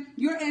attention,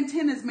 your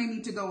antennas may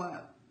need to go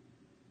up.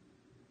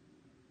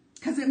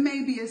 Because it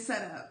may be a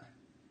setup.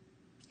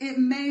 It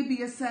may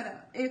be a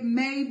setup. It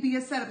may be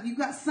a setup. You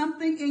got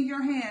something in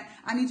your hand.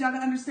 I need y'all to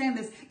understand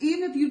this.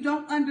 Even if you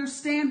don't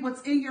understand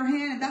what's in your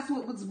hand, and that's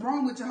what was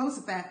wrong with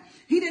Jehoshaphat.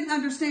 He didn't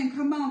understand.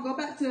 Come on, go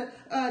back to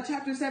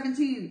chapter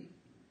 17.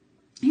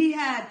 He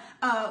had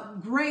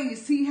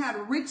grace. He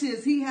had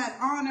riches. He had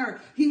honor.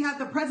 He had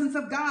the presence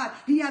of God.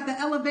 He had the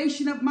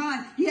elevation of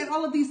mind. He had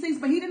all of these things,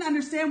 but he didn't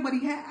understand what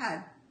he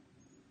had.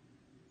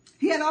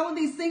 He had all of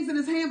these things in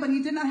his hand, but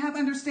he did not have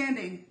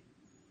understanding.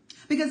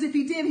 Because if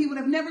he did, he would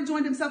have never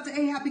joined himself to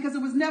Ahab, because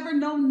there was never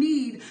no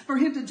need for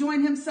him to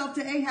join himself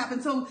to Ahab.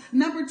 And so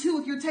number 2,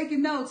 if you're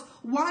taking notes,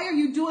 why are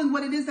you doing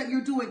what it is that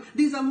you're doing?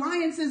 These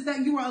alliances that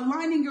you are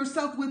aligning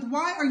yourself with,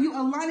 why are you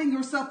aligning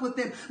yourself with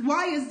them?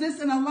 Why is this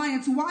an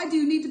alliance? Why do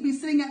you need to be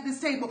sitting at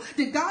this table?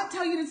 Did God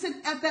tell you to sit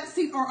at that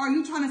seat, or are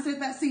you trying to sit at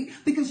that seat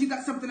because you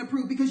got something to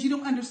prove, because you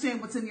don't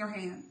understand what's in your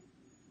hand?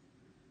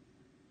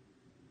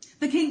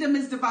 The kingdom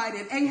is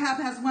divided. Ahab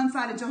has one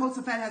side and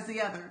Jehoshaphat has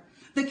the other.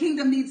 The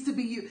kingdom needs to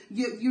be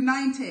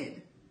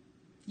united.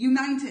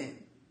 United.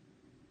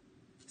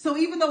 So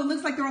even though it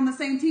looks like they're on the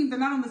same team, they're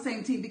not on the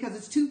same team, because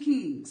it's 2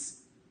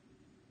 kings.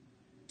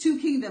 2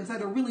 kingdoms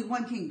that are really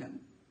one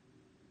kingdom.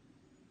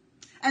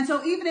 And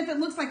so even if it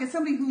looks like it's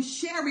somebody who's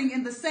sharing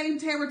in the same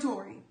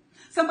territory,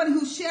 somebody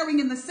who's sharing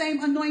in the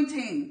same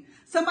anointing,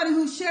 somebody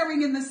who's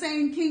sharing in the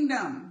same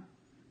kingdom.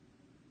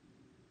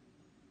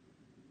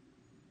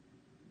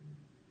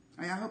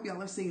 I hope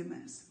y'all are seeing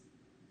this.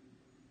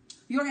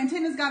 Your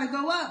antennas got to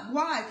go up.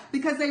 Why?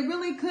 Because they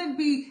really could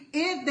be,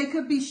 they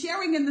could be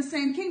sharing in the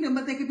same kingdom,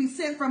 but they could be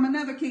sent from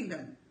another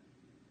kingdom.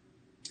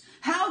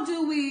 How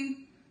do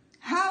we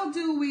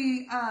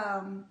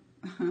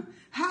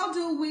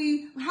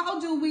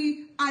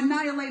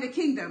annihilate a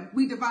kingdom?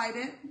 We divide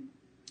it.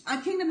 A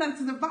kingdom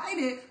that's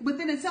divided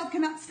within itself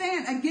cannot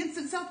stand. Against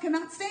itself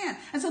cannot stand.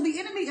 And so the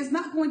enemy is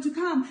not going to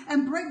come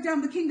and break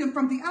down the kingdom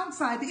from the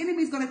outside. The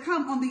enemy is going to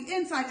come on the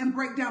inside and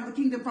break down the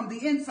kingdom from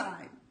the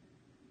inside.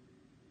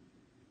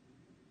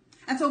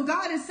 And so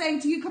God is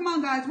saying to you, come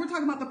on, guys, we're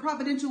talking about the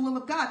providential will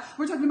of God.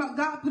 We're talking about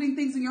God putting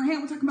things in your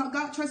hand. We're talking about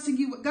God trusting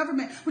you with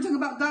government. We're talking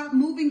about God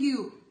moving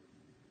you.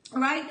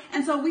 All right?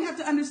 And so we have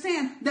to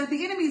understand that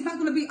the enemy is not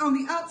going to be on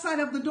the outside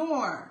of the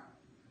door.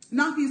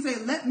 Knocking,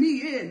 saying, let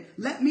me in,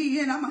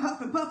 I'm a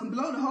huff and puff and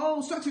blow the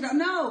whole structure down.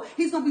 No,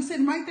 he's going to be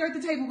sitting right there at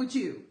the table with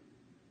you.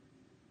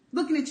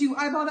 Looking at you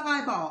eyeball to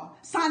eyeball,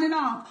 signing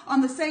off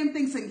on the same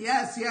thing, saying,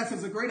 yes,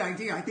 it's a great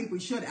idea. I think we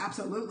should,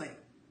 absolutely.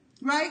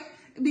 Right?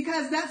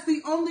 Because that's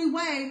the only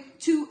way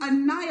to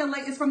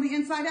annihilate is from the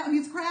inside out.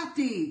 He's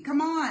crafty.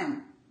 Come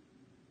on.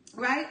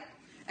 Right?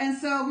 And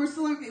so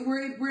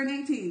we're in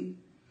 18.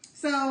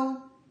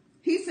 So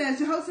he says,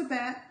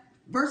 Jehoshaphat,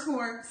 verse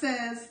 4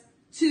 says,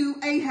 to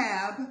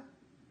Ahab,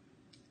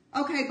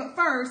 okay, but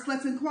first,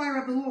 let's inquire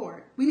of the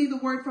Lord. We need the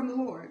word from the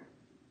Lord.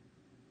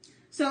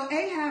 So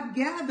Ahab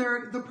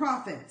gathered the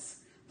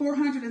prophets,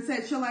 400, and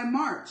said, shall I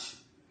march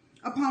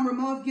upon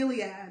Ramoth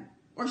Gilead,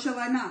 or shall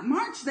I not?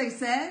 March, they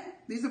said.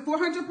 These are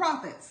 400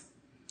 prophets.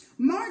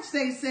 March,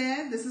 they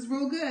said. This is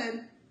real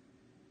good.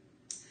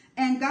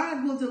 And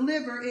God will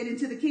deliver it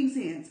into the king's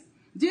hands.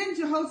 Then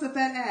Jehoshaphat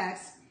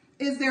asked,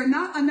 is there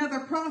not another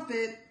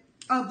prophet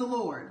of the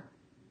Lord?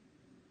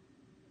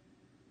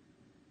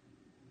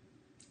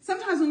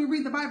 Sometimes when we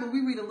read the Bible,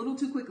 we read a little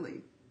too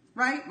quickly,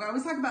 right? We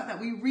always talk about that.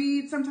 We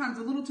read sometimes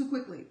a little too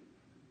quickly.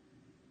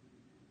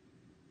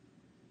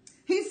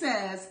 He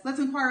says, let's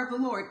inquire of the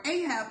Lord.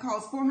 Ahab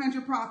calls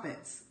 400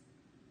 prophets.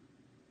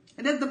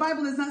 And the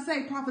Bible does not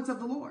say prophets of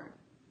the Lord.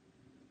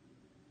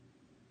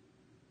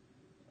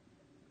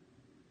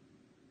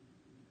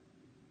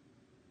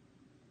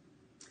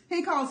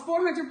 He calls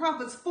 400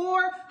 prophets,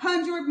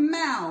 400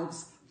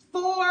 mouths.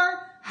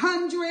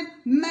 400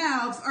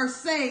 mouths are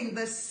saying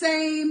the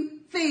same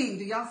thing.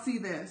 Do y'all see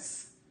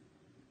this?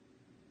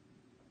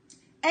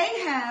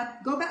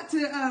 Ahab, go back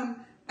to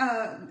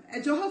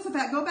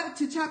Jehoshaphat, go back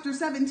to chapter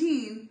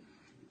 17.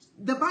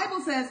 The Bible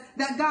says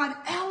that God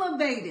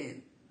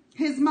elevated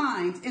his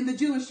mind in the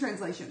Jewish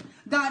translation.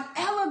 God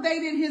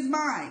elevated his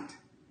mind.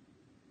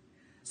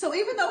 So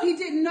even though he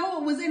didn't know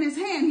what was in his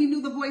hand, he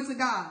knew the voice of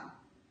God.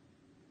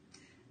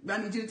 I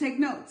need you to take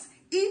notes.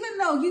 Even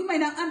though you may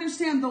not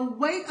understand the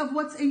weight of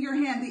what's in your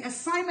hand, the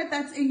assignment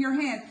that's in your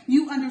hand,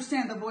 you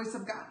understand the voice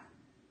of God.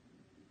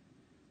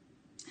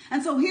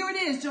 And so here it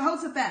is.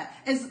 Jehoshaphat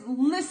is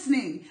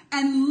listening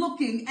and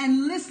looking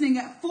and listening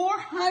at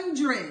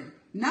 400,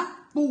 not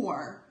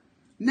 4,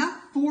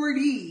 not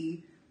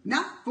 40,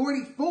 not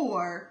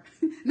 44,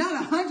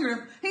 not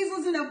 100. He's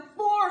listening to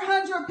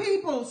 400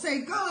 people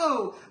say,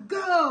 go,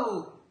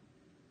 go.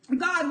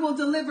 God will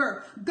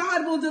deliver.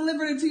 God will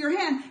deliver it into your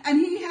hand. And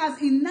he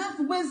has enough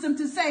wisdom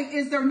to say,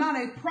 is there not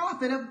a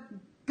prophet of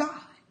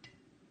God?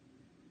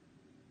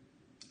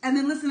 And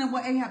then listen to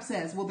what Ahab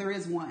says. Well, there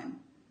is one.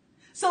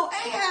 So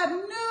Ahab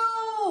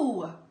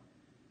knew.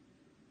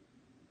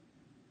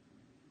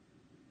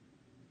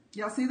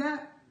 Y'all see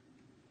that?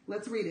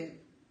 Let's read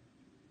it.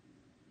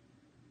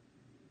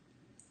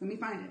 Let me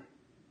find it.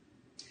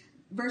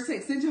 Verse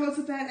 6. Then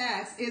Jehoshaphat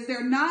asks, is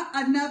there not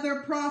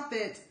another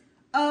prophet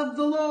of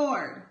the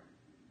Lord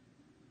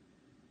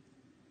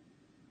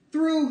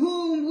through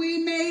whom we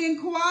may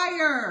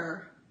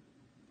inquire?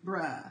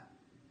 Bruh.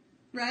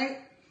 Right?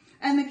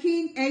 And the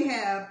king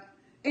Ahab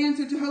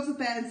answered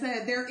Jehoshaphat and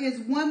said, there is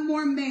one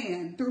more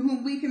man through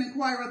whom we can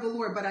inquire of the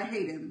Lord, but I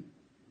hate him.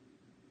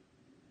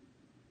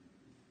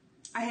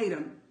 I hate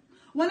him.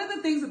 One of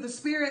the things that the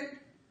spirit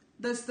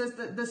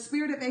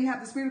of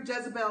Ahab, the spirit of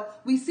Jezebel,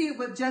 we see it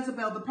with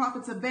Jezebel, the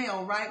prophets of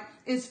Baal, right,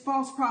 is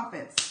false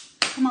prophets.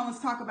 Come on,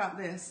 let's talk about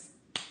this.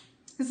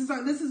 This is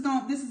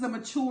a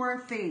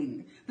mature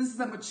thing. This is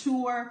a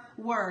mature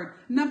word.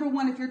 Number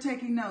one, if you're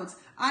taking notes,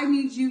 I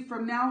need you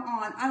from now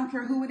on. I don't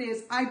care who it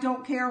is. I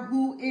don't care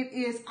who it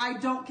is. I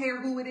don't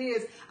care who it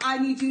is. I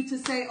need you to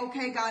say,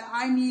 okay, God,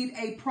 I need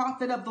a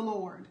prophet of the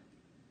Lord.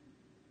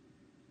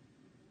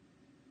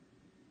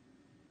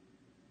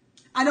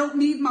 I don't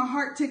need my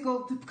heart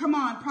tickled. Come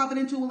on,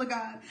 providential will of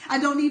God. I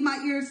don't need my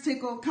ears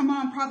tickled. Come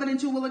on,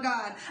 providential will of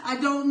God. I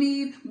don't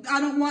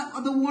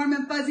want the warm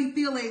and fuzzy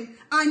feeling.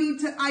 I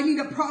need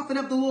a prophet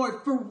of the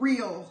Lord for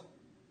real.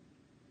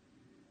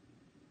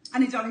 I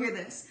need y'all to hear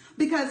this.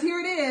 Because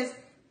here it is,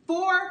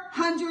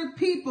 400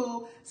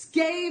 people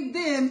gave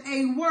them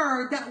a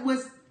word that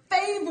was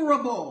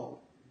favorable.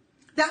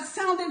 That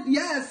sounded,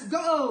 yes,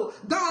 go.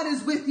 God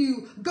is with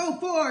you. Go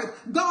forth.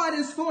 God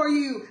is for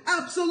you.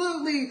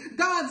 Absolutely.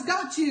 God's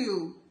got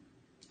you.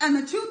 And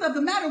the truth of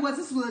the matter was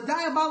this was a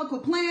diabolical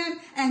plan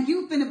and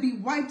you finna be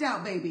wiped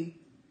out, baby.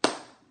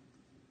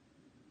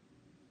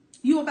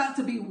 You about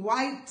to be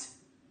wiped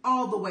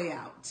all the way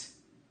out.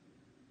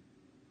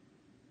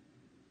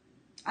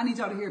 I need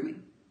y'all to hear me.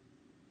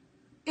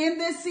 In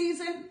this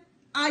season,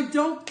 I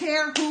don't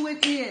care who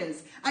it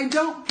is. I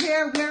don't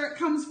care where it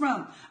comes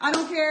from. I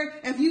don't care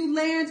if you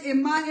land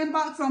in my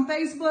inbox on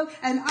Facebook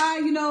and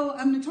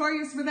I'm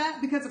notorious for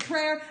that because of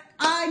prayer.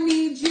 I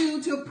need you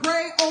to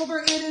pray over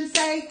it and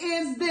say,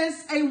 is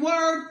this a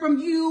word from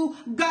you,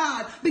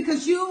 God?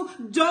 Because you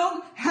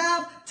don't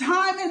have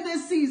time in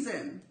this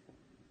season.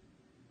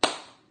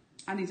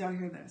 I need y'all to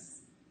hear this.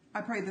 I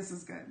pray this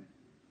is good.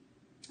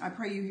 I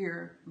pray you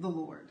hear the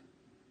Lord.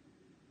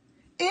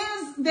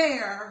 Is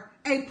there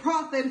a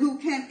prophet who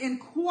can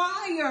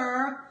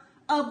inquire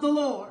of the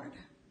Lord?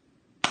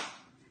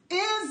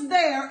 Is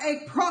there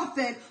a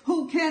prophet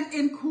who can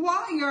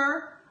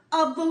inquire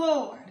of the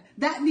Lord?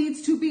 That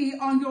needs to be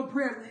on your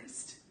prayer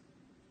list.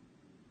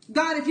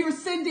 God, if you're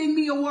sending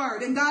me a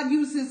word, and God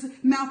uses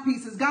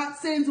mouthpieces, God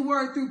sends a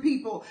word through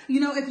people.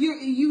 If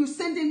you're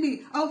sending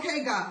me,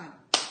 okay, God.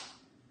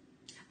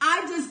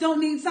 I just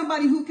don't need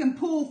somebody who can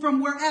pull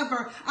from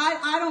wherever.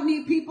 I don't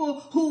need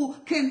people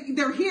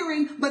they're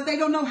hearing, but they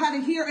don't know how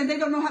to hear and they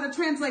don't know how to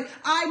translate.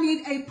 I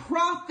need a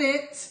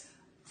prophet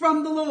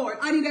from the Lord.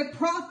 I need a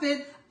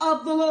prophet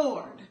of the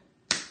Lord.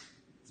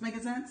 Is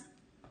making sense?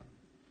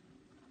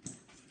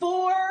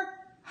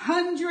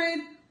 400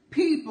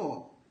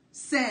 people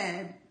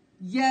said,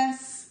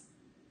 yes,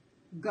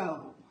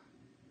 go.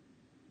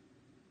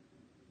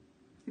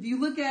 If you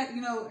look at,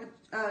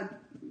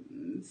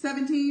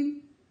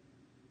 17,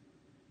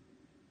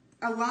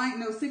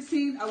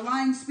 16, a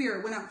lying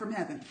spirit went out from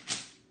heaven.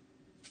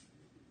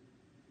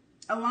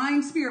 A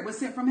lying spirit was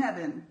sent from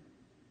heaven.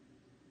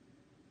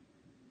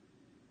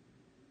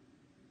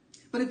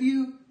 But if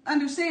you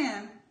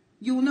understand,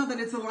 you will know that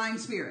it's a lying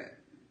spirit.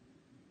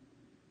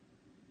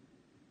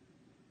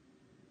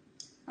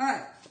 All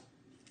right.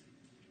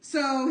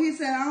 So he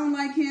said, I don't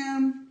like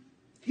him.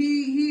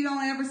 He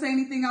don't ever say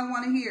anything I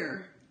want to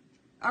hear.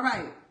 All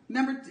right.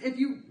 Number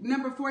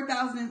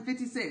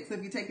 4056,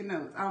 if you're taking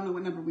notes. I don't know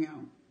what number we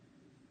on.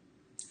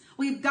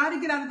 We've got to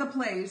get out of the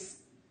place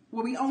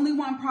where we only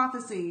want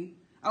prophecy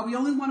or we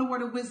only want a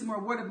word of wisdom or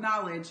a word of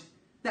knowledge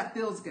that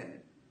feels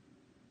good.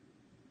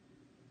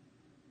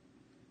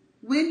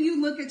 When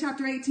you look at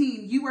chapter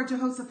 18, you are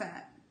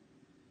Jehoshaphat.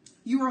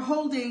 You are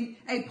holding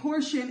a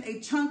portion,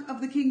 a chunk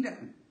of the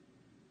kingdom.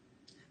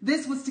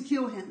 This was to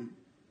kill him.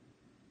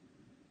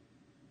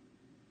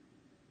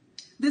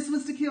 This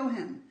was to kill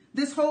him.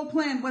 This whole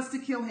plan was to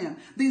kill him.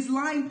 These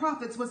lying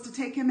prophets was to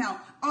take him out.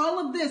 All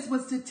of this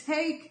was to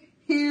take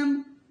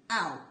him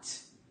out.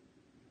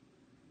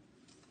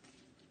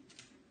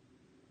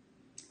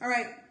 All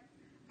right.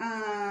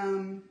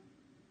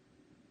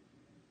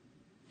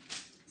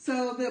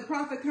 So the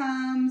prophet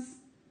comes.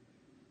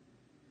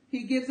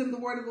 He gives him the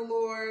word of the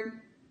Lord.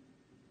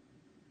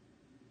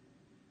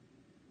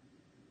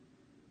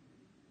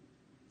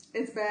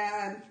 It's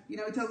bad. He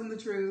tells him the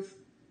truth.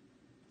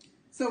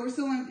 So we're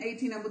still in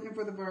 18. I'm looking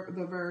for the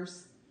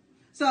verse.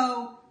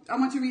 So I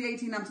want you to read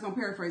 18. I'm just going to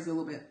paraphrase it a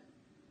little bit.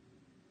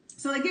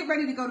 So they get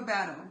ready to go to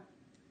battle.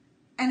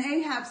 And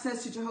Ahab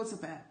says to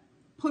Jehoshaphat,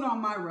 put on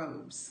my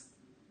robes.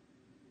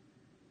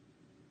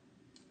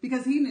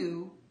 Because he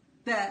knew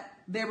that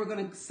they were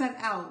going to set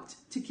out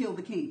to kill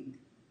the king.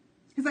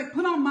 He's like,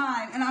 put on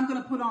mine and I'm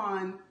going to put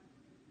on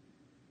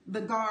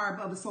the garb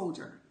of a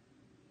soldier.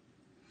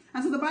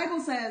 And so the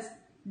Bible says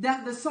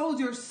that the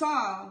soldiers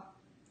saw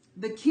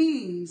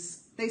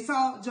they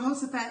saw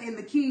Jehoshaphat in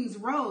the king's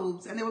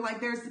robes and they were like,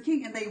 there's the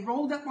king. And they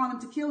rolled up on him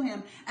to kill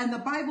him. And the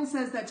Bible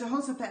says that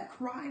Jehoshaphat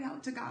cried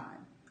out to God.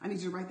 I need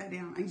you to write that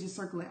down. I need you to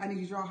circle it. I need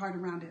you to draw a heart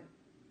around it.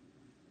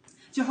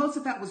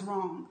 Jehoshaphat was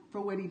wrong for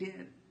what he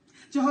did.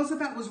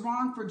 Jehoshaphat was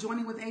wrong for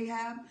joining with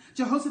Ahab.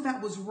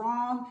 Jehoshaphat was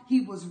wrong.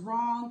 He was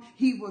wrong.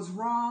 He was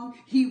wrong.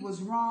 He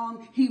was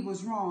wrong. He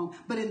was wrong.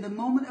 But in the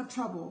moment of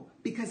trouble,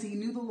 because he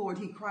knew the Lord,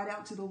 he cried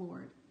out to the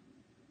Lord.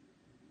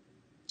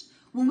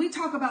 When we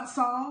talk about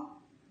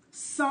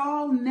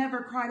Saul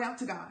never cried out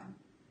to God.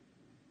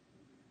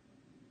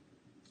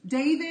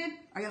 David,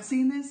 are y'all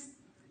seeing this?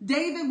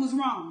 David was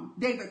wrong.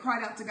 David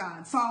cried out to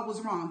God. Saul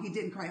was wrong. He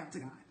didn't cry out to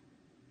God.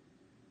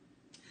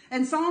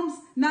 In Psalms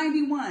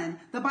 91,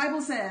 the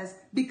Bible says,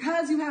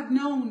 because you have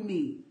known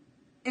me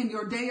in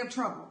your day of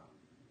trouble.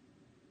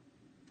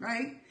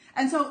 Right?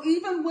 And so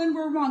even when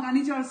we're wrong, I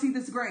need y'all to see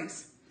this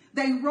grace.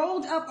 They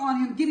rolled up on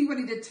him, getting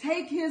ready to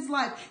take his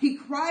life. He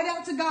cried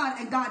out to God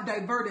and God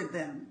diverted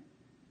them.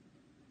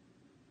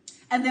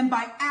 And then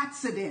by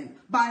accident,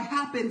 by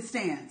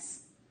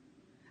happenstance,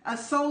 a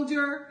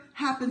soldier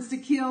happens to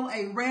kill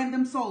a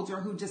random soldier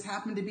who just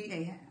happened to be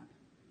Ahab.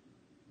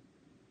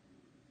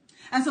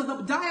 And so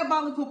the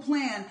diabolical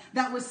plan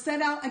that was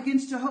set out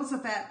against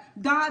Jehoshaphat,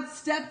 God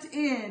stepped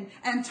in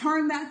and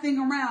turned that thing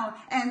around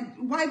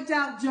and wiped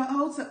out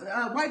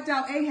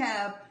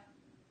Ahab,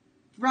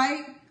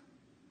 right?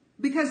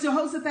 Because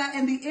Jehoshaphat,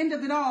 in the end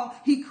of it all,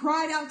 he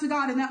cried out to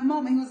God in that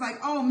moment. He was like,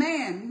 oh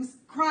man, he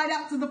cried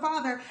out to the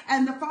Father,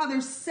 and the Father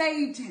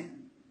saved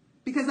him,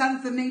 because that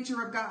is the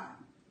nature of God.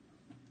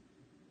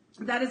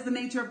 That is the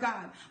nature of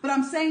God. But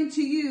I'm saying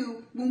to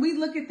you, when we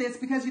look at this,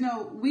 because, you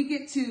know, we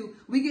get to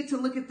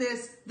look at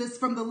this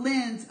from the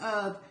lens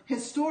of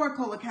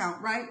historical account,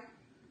 right?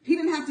 He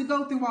didn't have to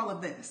go through all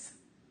of this.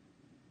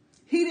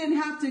 He didn't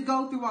have to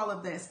go through all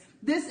of this.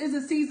 This is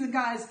a season,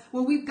 guys,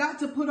 where we've got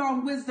to put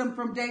on wisdom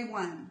from day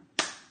one.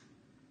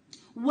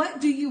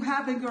 What do you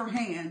have in your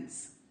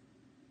hands?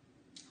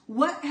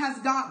 What has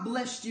God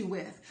blessed you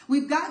with?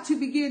 We've got to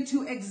begin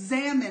to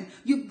examine.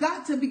 You've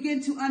got to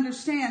begin to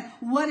understand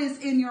what is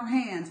in your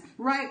hands,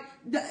 right?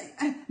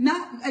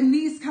 Not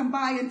Annice come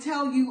by and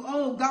tell you,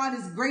 oh, God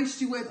has graced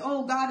you with,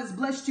 oh, God has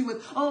blessed you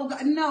with, oh,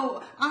 God.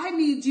 No, I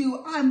need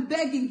you. I'm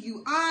begging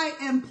you. I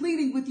am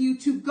pleading with you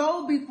to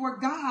go before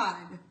God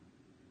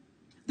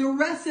the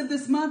rest of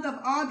this month of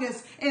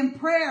August in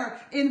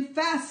prayer, in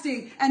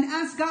fasting, and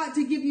ask God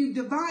to give you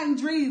divine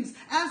dreams.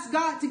 Ask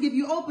God to give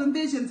you open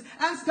visions.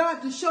 Ask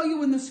God to show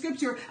you in the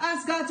scripture.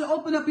 Ask God to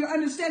open up your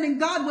understanding.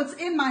 God, what's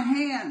in my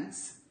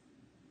hands?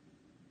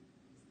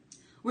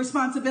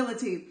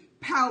 Responsibility,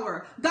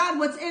 power. God,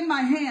 what's in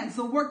my hands?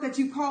 The work that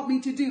you called me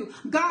to do.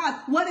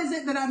 God, what is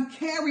it that I'm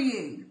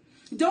carrying?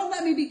 Don't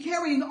let me be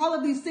carrying all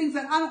of these things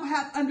that I don't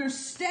have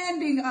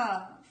understanding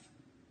of.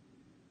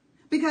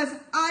 Because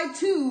I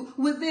too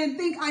would then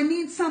think I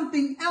need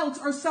something else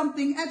or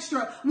something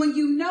extra. When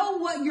you know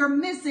what you're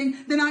missing,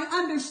 then I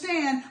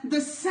understand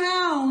the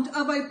sound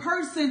of a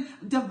person,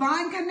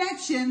 divine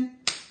connection,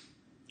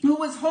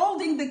 who is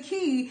holding the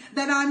key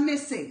that I'm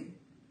missing.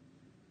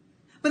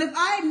 But if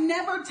I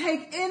never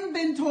take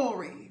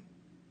inventory,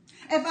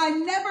 if I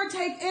never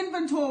take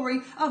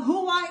inventory of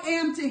who I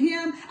am to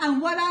him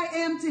and what I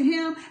am to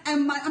him,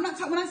 and I'm not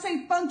talking, when I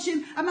say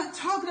function, I'm not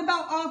talking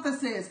about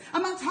offices.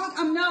 I'm not talking,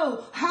 I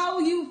know how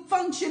you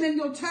function in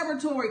your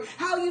territory,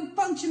 how you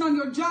function on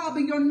your job,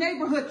 in your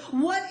neighborhood.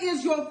 What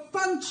is your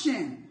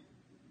function?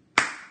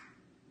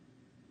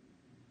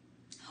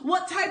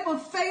 What type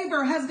of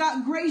favor has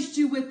God graced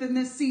you with in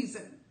this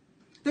season?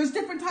 There's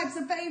different types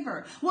of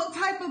favor. What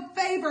type of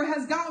favor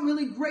has God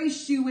really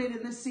graced you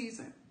in this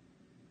season?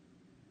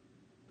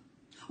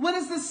 What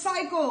is the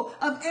cycle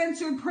of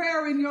answered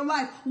prayer in your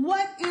life?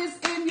 What is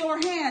in your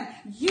hand?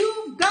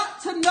 You've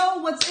got to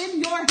know what's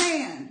in your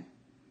hand.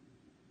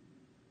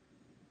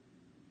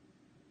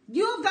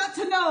 You've got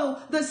to know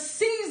the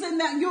season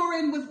that you're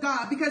in with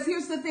God. Because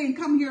here's the thing.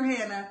 Come here,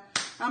 Hannah.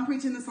 I'm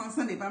preaching this on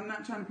Sunday, but I'm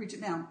not trying to preach it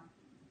now.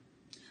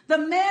 The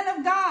man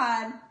of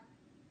God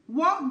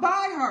walked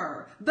by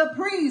her, the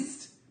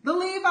priest, the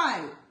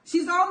Levite.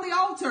 She's on the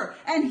altar,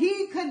 and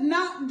he could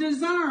not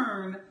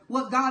discern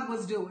what God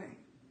was doing.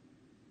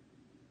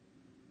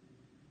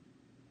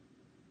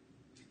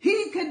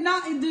 He could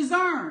not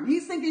discern.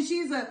 He's thinking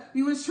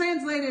he was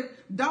translated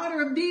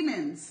daughter of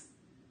demons.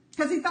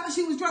 Because he thought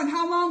she was drunk.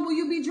 How long will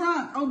you be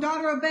drunk, oh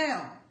daughter of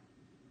Baal?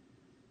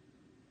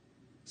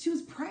 She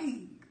was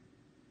praying.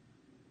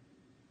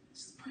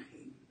 She was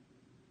praying.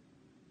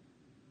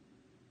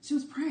 She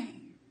was praying.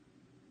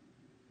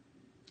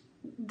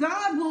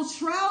 God will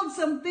shroud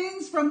some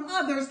things from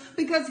others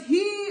because he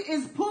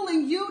is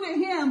pulling you to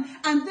him.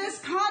 And this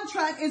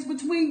contract is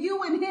between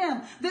you and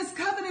him. This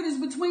covenant is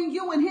between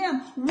you and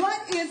him.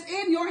 What is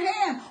in your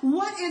hand?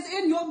 What is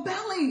in your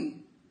belly?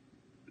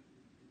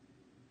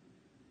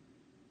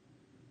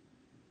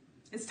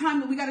 It's time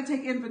that we got to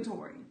take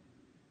inventory.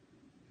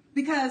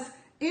 Because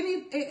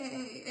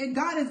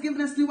God has given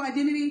us new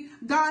identity.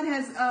 God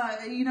has,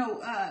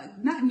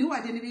 not new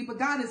identity, but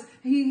God has,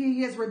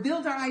 he has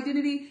revealed our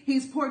identity.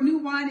 He's poured new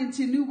wine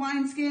into new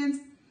wineskins.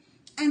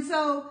 And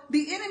so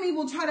the enemy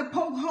will try to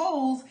poke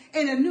holes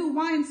in a new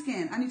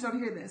wineskin. I need y'all to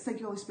hear this. Thank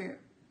you, Holy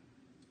Spirit.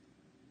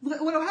 What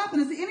will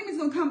happen is the enemy's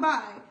going to come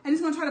by and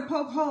he's going to try to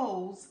poke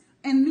holes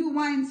in new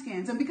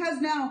wineskins. And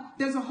because now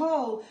there's a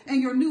hole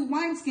in your new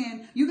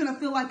wineskin, you're going to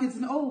feel like it's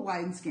an old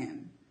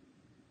wineskin.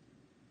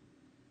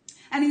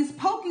 And he's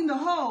poking the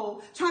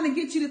hole, trying to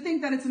get you to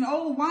think that it's an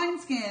old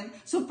wineskin,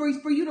 so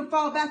for you to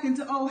fall back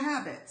into old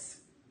habits.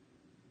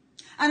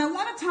 And a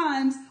lot of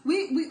times,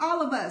 we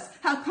all of us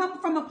have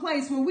come from a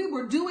place where we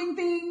were doing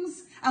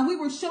things and we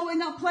were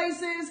showing up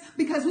places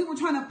because we were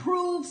trying to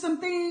prove some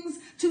things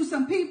to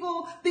some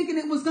people, thinking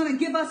it was going to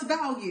give us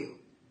value.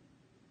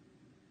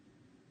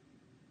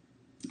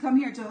 Come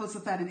here,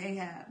 Jehoshaphat and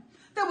Ahab.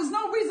 There was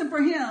no reason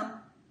for him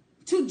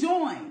to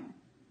join.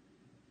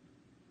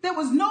 There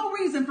was no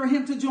reason for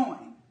him to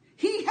join.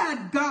 He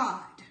had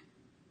God.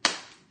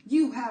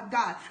 You have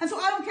God. And so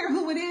I don't care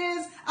who it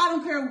is. I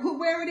don't care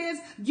where it is.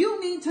 You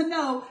need to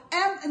know,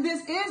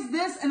 is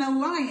this an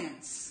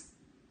alliance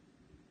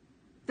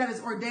that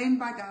is ordained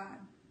by God?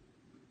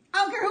 I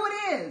don't care who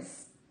it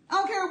is. I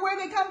don't care where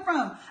they come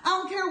from. I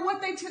don't care what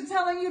they're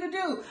telling you to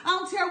do. I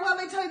don't care what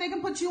they tell you they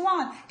can put you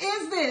on.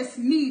 Is this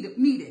needed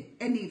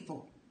and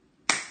needful?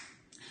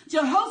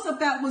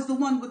 Jehoshaphat was the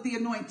one with the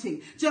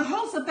anointing.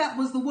 Jehoshaphat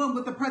was the one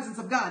with the presence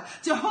of God.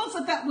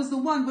 Jehoshaphat was the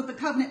one with the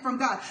covenant from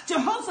God.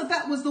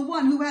 Jehoshaphat was the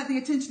one who had the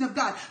attention of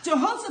God.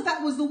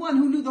 Jehoshaphat was the one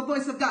who knew the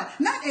voice of God,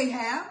 not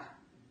Ahab.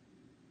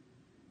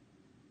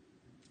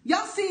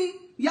 Y'all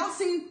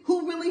see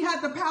who really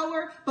had the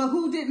power, but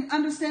who didn't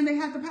understand they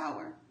had the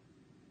power?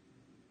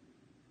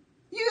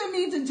 You didn't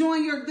need to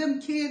join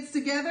them kids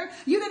together.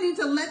 You didn't need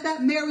to let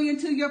that marry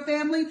into your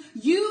family.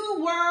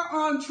 You were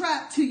on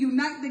track to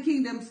unite the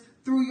kingdoms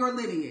through your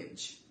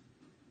lineage.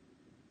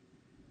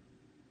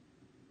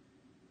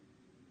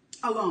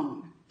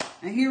 Alone.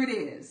 And here it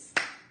is.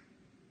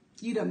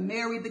 You'd have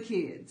married the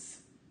kids.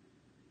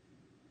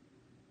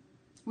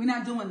 We're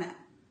not doing that.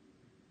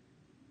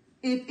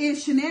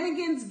 If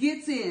shenanigans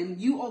gets in,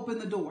 you open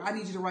the door. I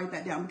need you to write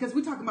that down because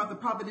we're talking about the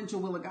providential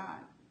will of God.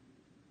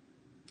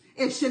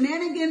 If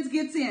shenanigans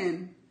gets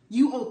in,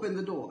 you open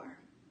the door.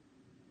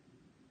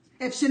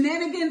 If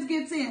shenanigans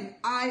gets in,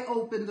 I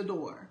open the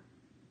door.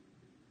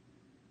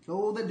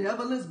 Oh, the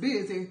devil is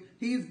busy.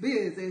 He's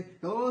busy.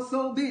 Oh,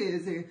 so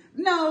busy.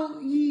 No,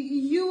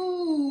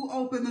 you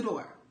open the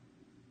door.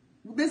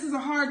 This is a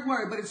hard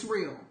word, but it's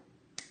real.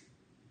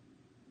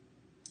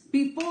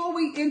 Before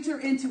we enter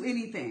into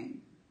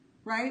anything,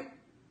 right?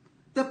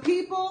 The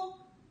people,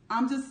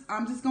 I'm just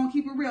going to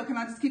keep it real. Can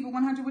I just keep it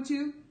 100 with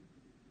you?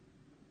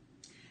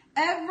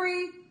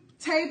 Every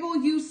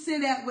table you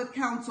sit at with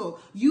counsel,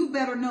 you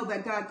better know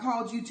that God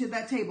called you to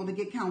that table to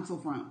get counsel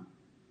from.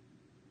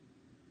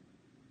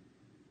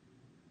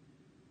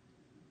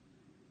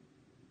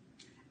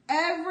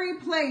 Every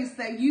place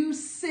that you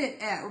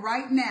sit at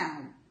right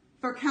now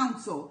for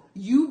counsel,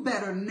 you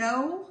better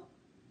know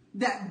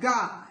that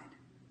God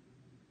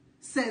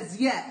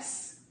says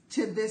yes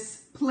to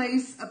this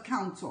place of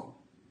counsel.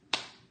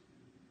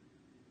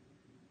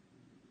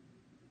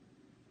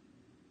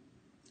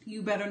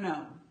 You better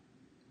know.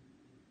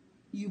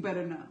 You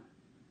better know.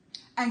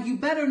 And you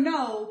better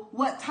know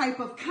what type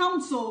of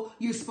counsel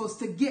you're supposed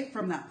to get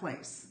from that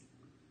place.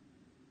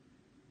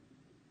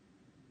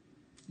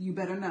 You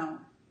better know.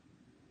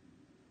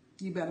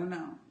 You better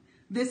know.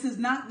 This is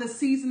not the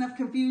season of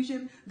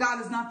confusion.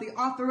 God is not the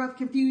author of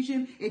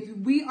confusion. If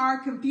we are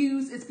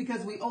confused, it's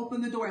because we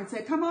opened the door and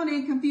said, come on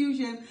in,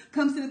 confusion.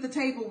 Come sit at the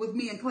table with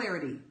me in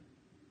clarity.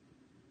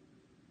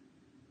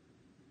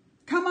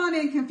 Come on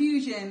in,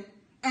 confusion,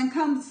 and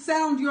come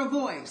sound your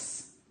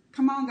voice.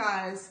 Come on,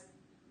 guys.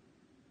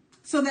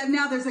 So that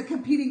now there's a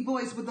competing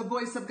voice with the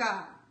voice of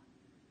God.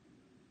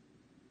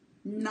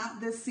 Not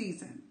this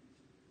season.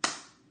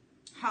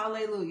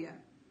 Hallelujah.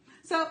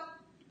 So,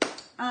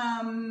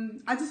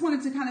 I just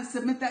wanted to kind of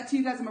submit that to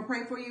you guys. I'm going to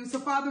pray for you. So,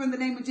 Father, in the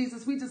name of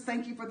Jesus, we just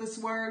thank you for this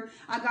word.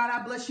 God,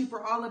 I bless you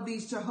for all of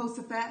these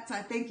Jehoshaphat's.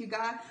 I thank you,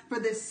 God, for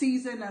this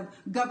season of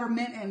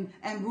government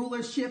and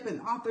rulership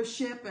and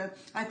authorship.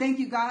 I thank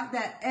you, God,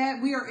 that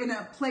we are in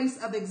a place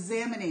of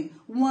examining,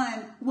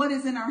 one, what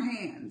is in our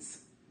hands?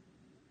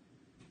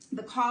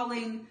 The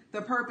calling,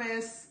 the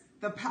purpose,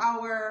 the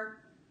power,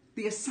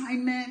 the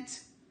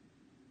assignment.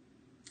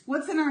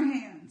 What's in our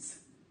hands?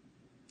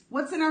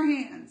 What's in our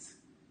hands?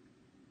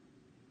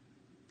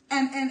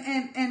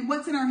 And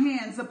what's in our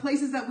hands, the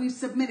places that we've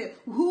submitted,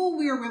 who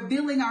we are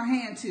revealing our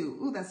hand to.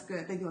 Ooh, that's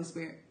good. Thank you, Holy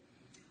Spirit.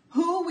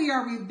 Who we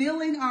are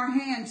revealing our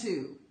hand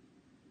to.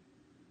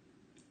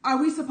 Are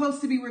we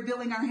supposed to be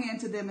revealing our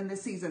hand to them in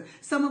this season?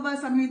 Some of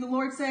us, I'm hearing the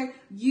Lord say,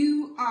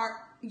 you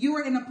are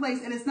in a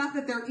place, and it's not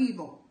that they're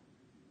evil.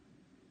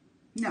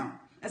 No,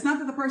 it's not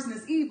that the person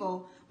is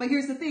evil, but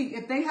here's the thing.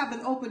 If they have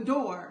an open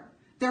door,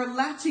 they're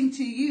latching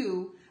to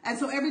you. And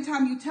so every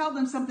time you tell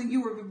them something,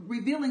 you are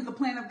revealing the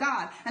plan of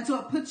God. And so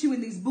it puts you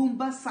in these boom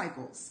bust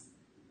cycles.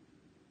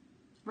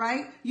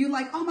 Right? You're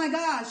like, oh my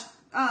gosh,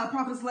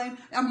 Prophetess Lane,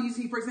 I'm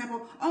using you for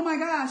example. Oh my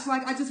gosh,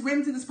 like I just ran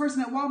into this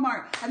person at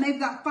Walmart and they've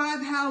got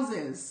 5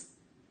 houses.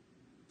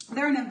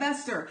 They're an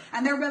investor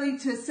and they're ready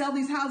to sell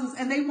these houses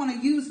and they want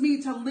to use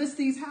me to list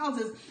these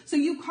houses. So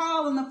you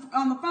call on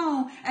the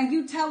phone and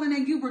you telling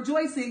and you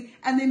rejoicing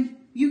and then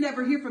you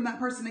never hear from that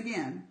person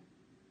again.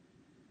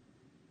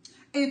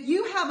 If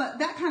you have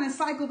that kind of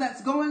cycle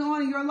that's going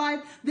on in your life,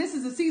 this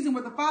is a season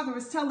where the Father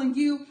is telling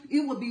you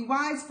it will be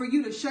wise for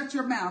you to shut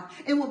your mouth.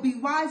 It will be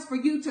wise for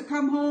you to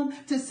come home,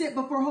 to sit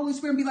before Holy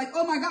Spirit and be like,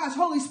 oh my gosh,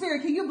 Holy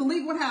Spirit, can you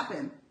believe what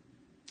happened?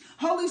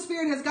 Holy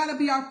Spirit has got to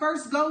be our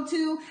first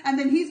go-to. And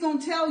then he's going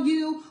to tell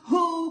you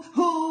who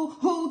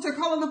to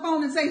call on the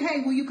phone and say,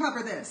 hey, will you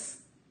cover this?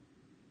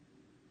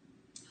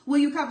 Will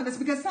you cover this?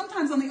 Because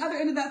sometimes on the other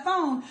end of that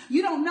phone,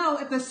 you don't know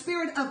if the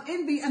spirit of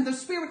envy and the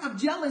spirit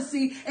of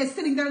jealousy is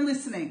sitting there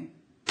listening.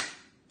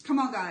 Come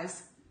on,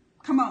 guys.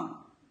 Come on.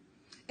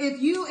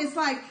 It's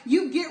like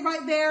you get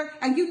right there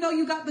and you know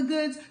you got the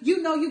goods,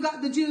 you know you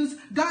got the juice,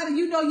 God, and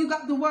you know you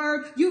got the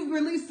word, you've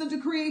released the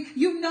decree,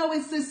 you know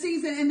it's the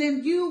season, and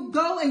then you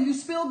go and you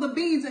spill the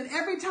beans, and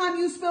every time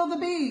you spill the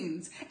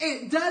beans,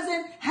 it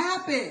doesn't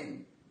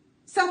happen.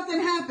 Something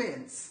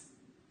happens.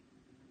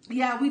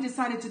 Yeah, we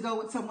decided to go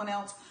with someone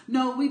else.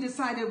 No, we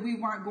decided we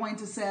weren't going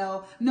to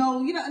sell.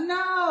 No,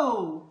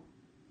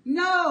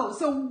 no.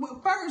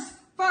 So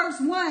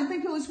first one,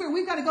 thank you, Holy Spirit,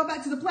 we've got to go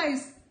back to the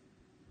place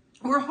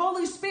where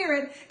Holy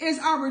Spirit is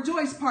our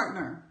rejoice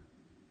partner.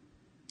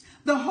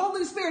 The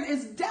Holy Spirit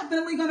is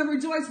definitely going to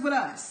rejoice with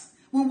us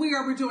when we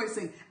are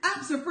rejoicing.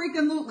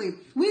 Abso-freaking-lutely.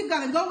 We've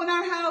got to go in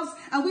our house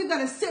and we've got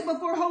to sit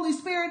before Holy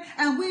Spirit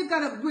and we've got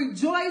to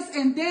rejoice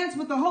and dance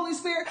with the Holy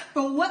Spirit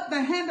for what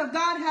the hand of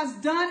God has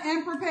done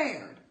and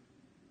prepared.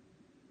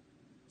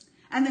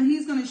 And then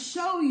he's going to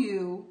show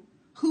you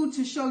who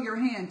to show your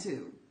hand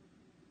to.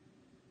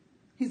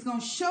 He's going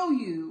to show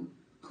you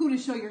who to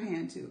show your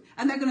hand to.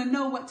 And they're going to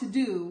know what to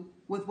do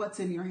with what's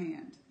in your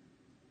hand.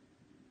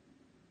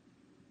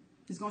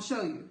 He's going to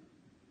show you.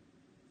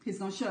 He's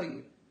going to show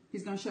you.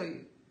 He's going to show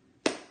you.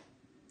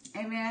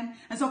 Amen.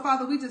 And so,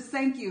 Father, we just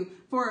thank you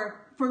for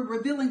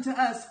revealing to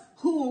us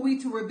who are we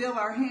to reveal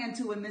our hand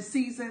to in this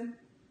season.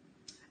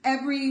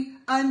 Every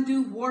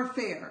undue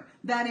warfare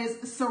that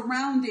is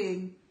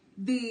surrounding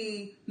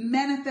the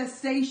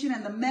manifestation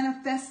and the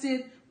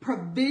manifested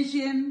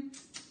provision,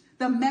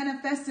 the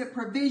manifested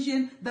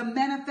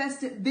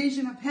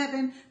vision of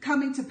heaven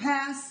coming to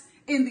pass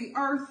in the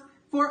earth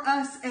for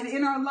us and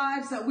in our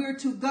lives, that we're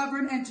to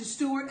govern and to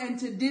steward and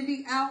to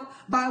divvy out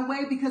by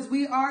way, because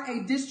we are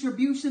a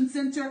distribution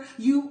center.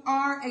 You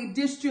are a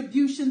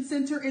distribution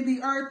center in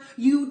the earth.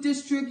 You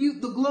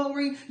distribute the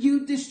glory.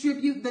 You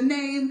distribute the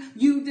name.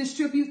 You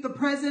distribute the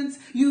presence.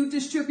 You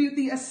distribute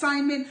the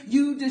assignment.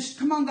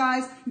 Come on,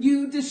 guys.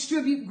 You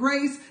distribute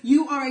grace.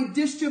 You are a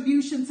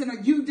distribution center.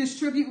 You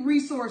distribute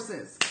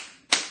resources.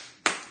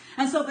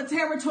 And so the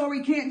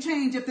territory can't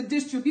change if the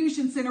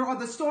distribution center or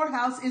the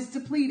storehouse is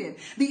depleted.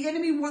 The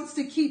enemy wants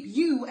to keep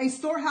you a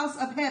storehouse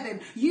of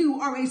heaven. You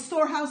are a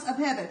storehouse of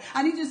heaven.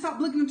 I need you to stop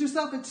looking at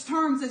yourself in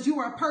terms as you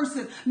are a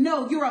person.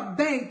 No, you're a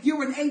bank.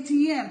 You're an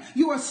ATM.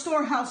 You're a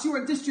storehouse.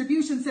 You're a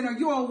distribution center.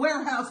 You're a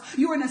warehouse.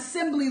 You're an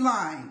assembly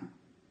line.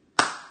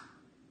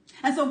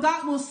 And so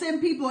God will send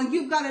people, and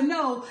you've got to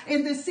know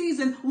in this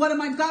season,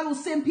 God will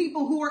send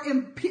people who are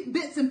in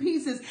bits and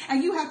pieces.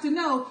 And you have to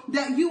know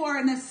that you are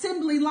an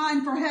assembly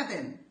line for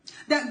heaven.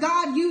 That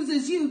God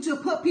uses you to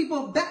put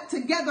people back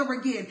together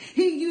again.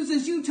 He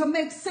uses you to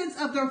make sense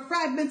of their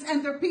fragments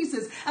and their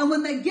pieces. And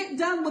when they get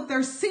done with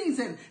their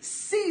season,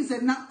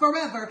 not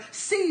forever,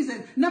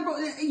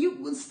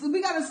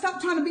 we got to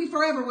stop trying to be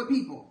forever with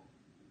people.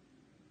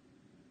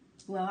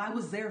 Well, I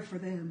was there for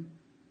them.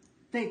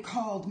 They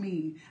called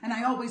me and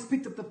I always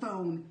picked up the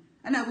phone.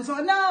 And I was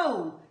like,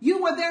 no,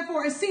 you were there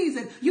for a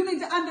season. You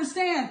need to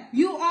understand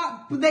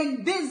they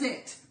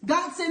visit.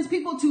 God sends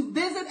people to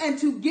visit and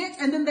to get,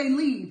 and then they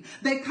leave.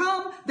 They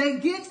come, they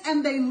get,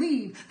 and they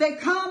leave. They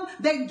come,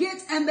 they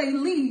get, and they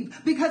leave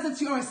because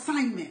it's your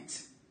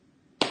assignment.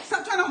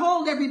 Stop trying to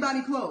hold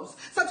everybody close.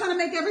 Stop trying to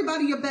make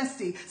everybody your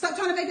bestie. Stop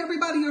trying to make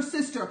everybody your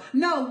sister.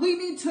 No, we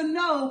need to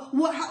know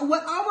what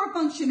our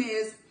function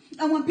is.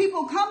 And when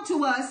people come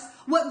to us,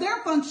 what their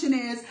function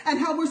is and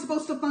how we're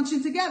supposed to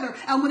function together.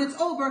 And when it's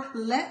over,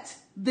 let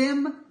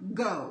them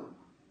go.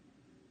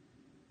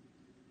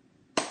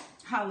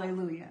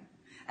 Hallelujah.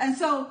 And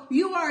so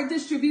you are a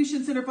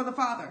distribution center for the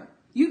Father.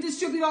 You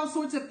distribute all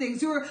sorts of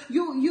things. You are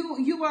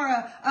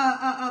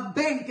a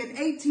bank, an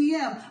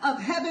ATM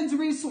of heaven's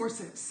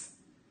resources,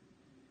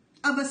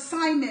 of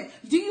assignment.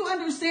 Do you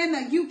understand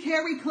that you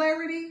carry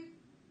clarity?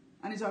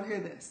 I need y'all to hear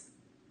this.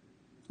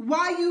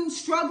 Why you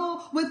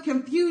struggle with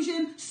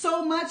confusion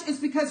so much is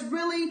because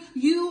really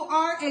you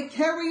are a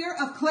carrier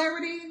of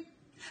clarity.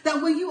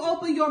 That when you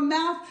open your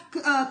mouth,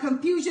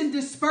 confusion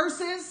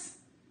disperses.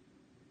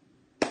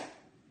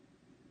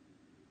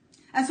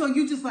 And so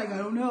you just like, I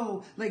don't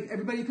know. Like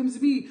everybody comes to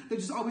me, they're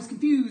just always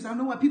confused. I don't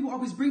know why people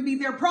always bring me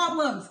their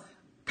problems.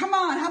 Come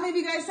on, how many of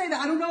you guys say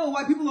that? I don't know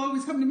why people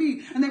always come to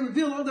me and they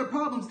reveal all their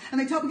problems. And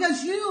they tell,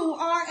 because you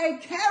are a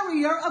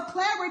carrier of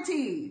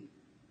clarity.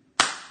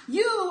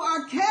 You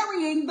are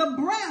carrying the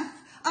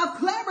breath of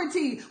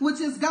clarity, which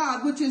is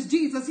God, which is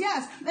Jesus.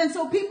 Yes. And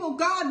so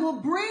God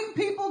will bring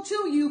people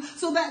to you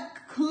so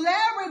that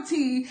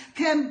clarity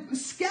can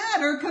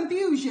scatter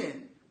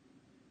confusion.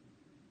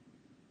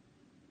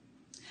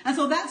 And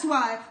so that's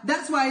why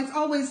it's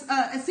always,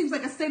 it seems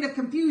like a state of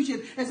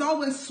confusion is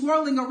always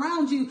swirling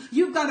around you.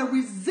 You've got to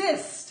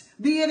resist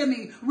the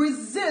enemy.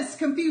 Resist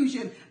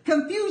confusion.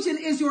 Confusion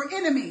is your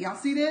enemy. Y'all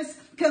see this?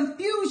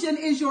 Confusion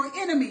is your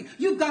enemy.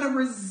 You've got to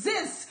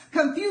resist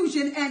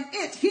confusion and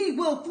he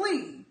will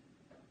flee.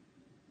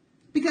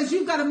 Because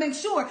you've got to make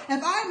sure,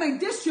 if I'm a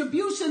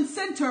distribution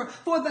center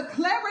for the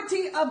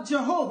clarity of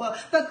Jehovah,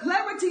 the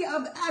clarity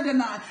of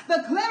Adonai,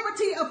 the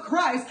clarity of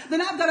Christ,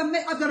 then I've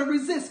got to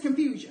resist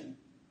confusion.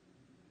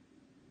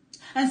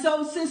 And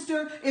so,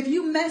 sister, if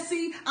you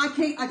messy, I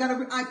can't.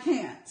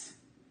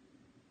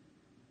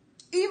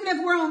 Even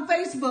if we're on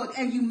Facebook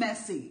and you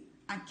messy,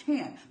 I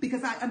can't,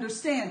 because I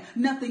understand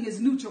nothing is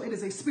neutral. It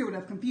is a spirit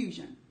of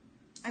confusion.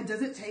 And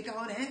does it take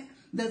all that?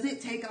 Does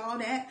it take all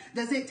that?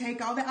 Does it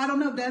take all that? I don't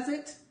know. Does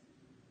it?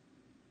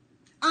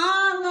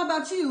 I don't know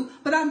about you,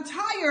 but I'm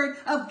tired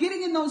of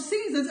getting in those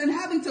seasons and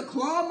having to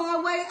claw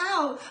my way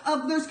out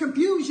of this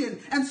confusion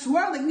and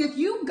swirling. If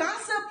you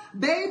gossip,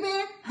 baby,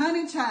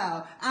 honey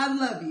child, I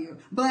love you,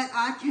 but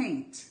I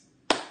can't.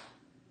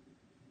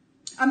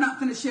 I'm not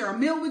going to share a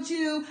meal with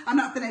you. I'm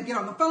not going to get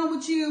on the phone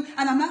with you,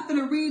 and I'm not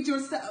going to read your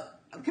stuff.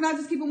 Can I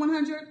just keep it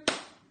 100?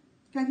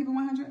 Can I keep it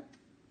 100?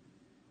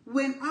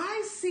 When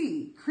I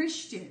see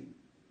Christian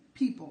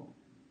people,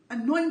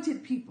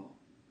 anointed people,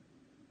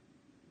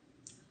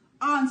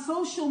 on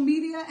social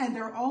media, and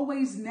they're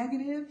always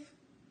negative.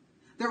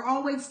 They're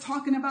always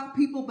talking about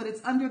people, but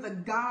it's under the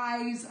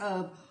guise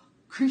of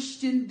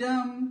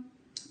Christendom.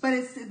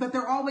 But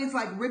they're always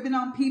like ribbing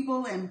on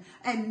people and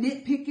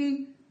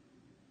nitpicking.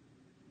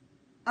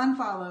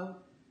 Unfollow.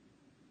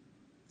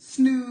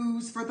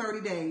 Snooze for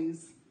 30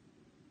 days.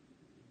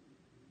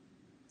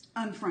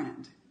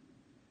 Unfriend.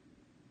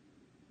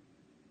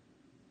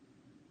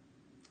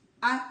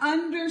 I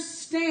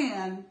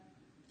understand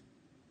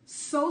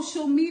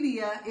social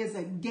media is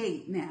a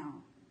gate now.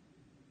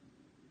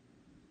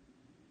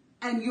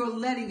 And you're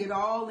letting it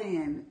all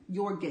in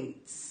your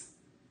gates.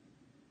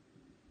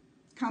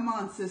 Come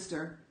on,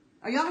 sister.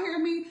 Are y'all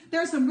hearing me?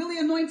 There's some really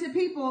anointed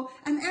people,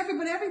 and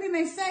everything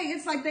they say,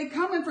 it's like they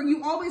coming for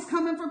you, always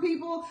coming for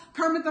people.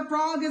 Kermit the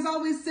Frog is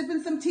always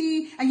sipping some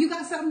tea, and you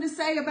got something to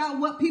say about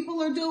what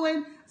people are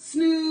doing.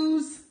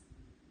 Snooze.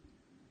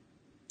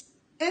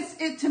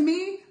 To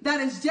me, that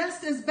is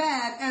just as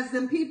bad as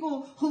them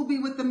people who be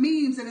with the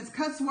memes and it's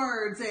cuss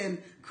words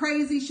and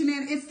crazy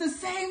shenanigans. It's the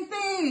same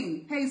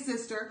thing. Hey,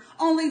 sister,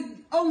 only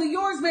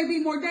yours may be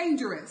more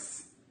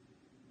dangerous.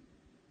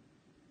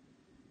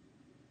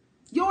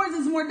 Yours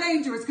is more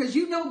dangerous because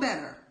you know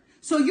better.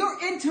 So you're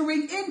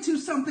entering into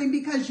something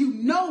because you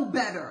know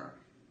better.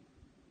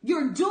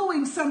 You're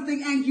doing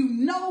something and you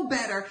know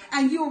better,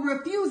 and you're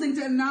refusing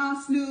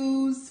to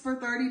snooze for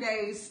 30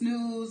 days.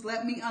 Snooze,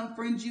 let me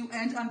unfriend you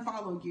and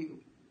unfollow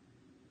you.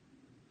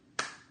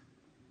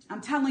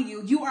 I'm telling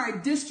you, you are a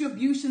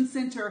distribution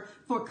center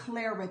for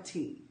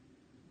clarity.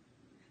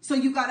 So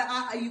you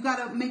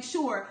gotta make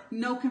sure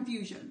no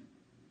confusion.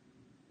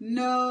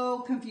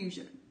 No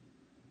confusion.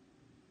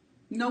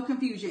 No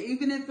confusion.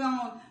 Even if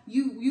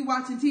you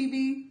watching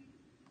TV,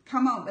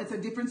 come on, it's a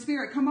different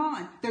spirit. Come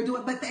on. They're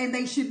doing, and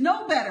they should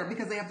know better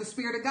because they have the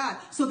Spirit of God.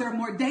 So they're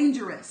more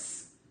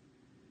dangerous.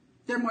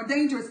 They're more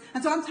dangerous.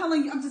 And so I'm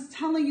just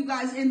telling you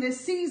guys in this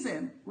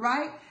season,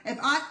 right? If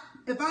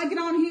I get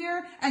on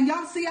here and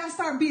y'all see I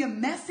start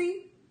being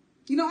messy,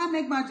 I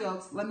make my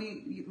jokes. Let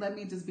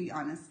me just be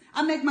honest.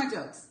 I make my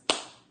jokes.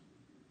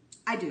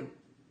 I do.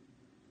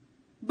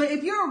 But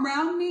if you're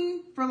around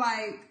me for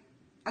like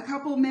a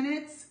couple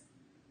minutes,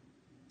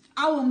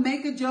 I will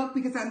make a joke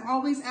because I'm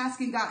always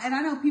asking God. And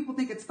I know people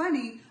think it's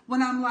funny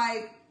when I'm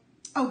like,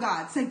 oh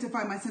God,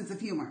 sanctify my sense of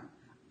humor.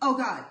 Oh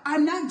God,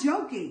 I'm not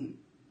joking.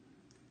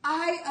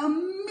 I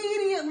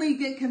immediately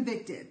get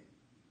convicted.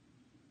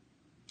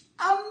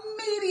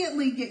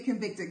 Immediately get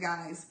convicted,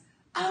 guys.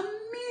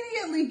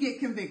 Immediately get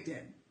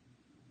convicted.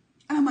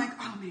 And I'm like,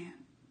 oh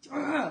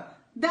man,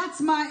 that's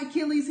my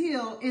Achilles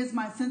heel, is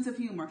my sense of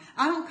humor.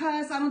 I don't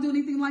cuss. I don't do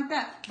anything like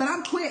that. But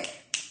I'm quick.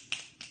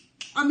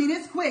 I mean,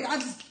 it's quick.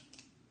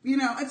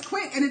 It's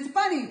quick and it's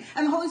funny.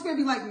 And the Holy Spirit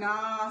be like,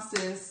 nah,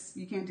 sis,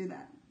 you can't do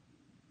that.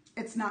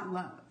 It's not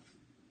love.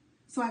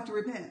 So I have to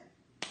repent.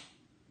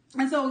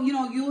 And so,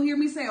 you'll hear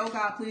me say, oh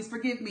God, please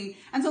forgive me.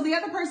 And so the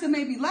other person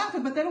may be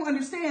laughing, but they don't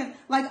understand.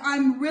 Like,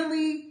 I'm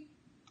really,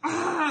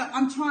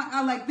 I'm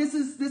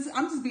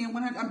just being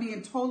 100, I'm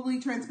being totally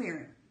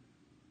transparent.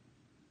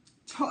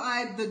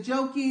 The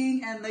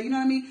joking and you know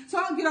what I mean? So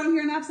I'll get on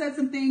here and I've said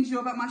some things,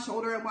 about my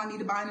shoulder and why I need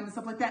to bind them and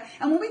stuff like that.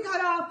 And when we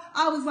cut off,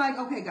 I was like,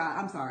 okay, God,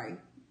 I'm sorry.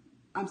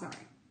 I'm sorry.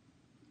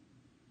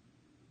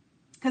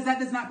 Because that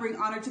does not bring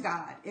honor to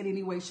God in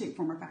any way, shape,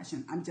 form, or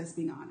fashion. I'm just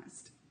being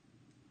honest.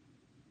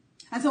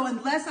 And so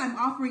unless I'm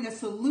offering a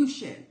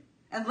solution,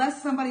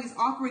 unless somebody's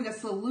offering a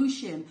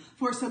solution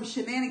for some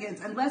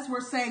shenanigans, unless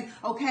we're saying,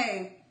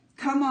 okay,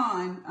 come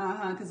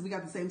on, because we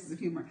got the same sense of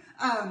humor.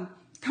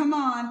 Come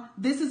on,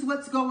 this is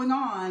what's going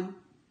on.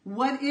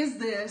 What is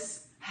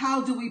this?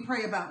 How do we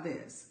pray about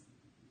this?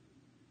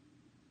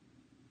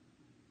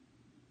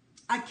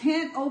 I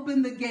can't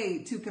open the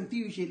gate to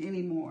confusion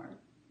anymore.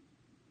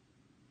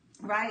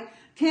 Right?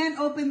 Can't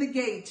open the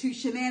gate to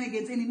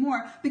shenanigans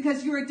anymore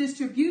because you're a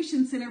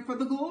distribution center for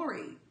the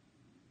glory.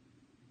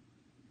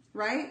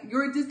 Right?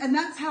 And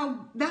that's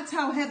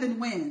how heaven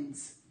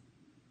wins.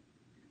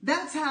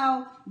 That's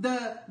how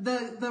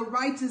the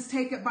righteous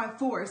take it by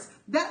force.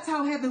 That's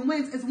how heaven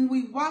wins, is when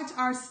we watch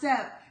our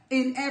step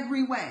in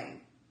every way.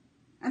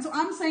 And so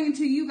I'm saying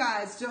to you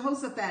guys,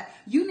 Jehoshaphat,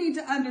 you need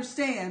to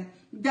understand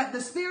that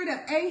the spirit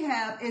of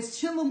Ahab is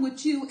chilling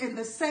with you in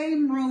the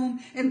same room,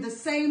 in the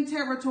same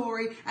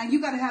territory, and you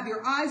got to have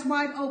your eyes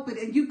wide open,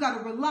 and you've got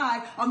to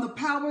rely on the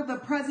power, the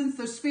presence,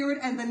 the spirit,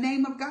 and the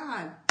name of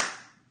God.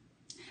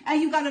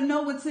 And you got to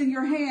know what's in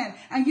your hand,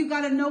 and you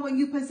got to know what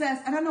you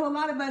possess. And I know a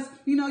lot of us,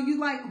 you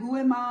like, who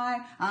am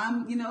I?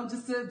 I'm,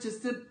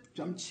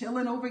 I'm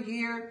chilling over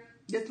here.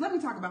 Just let me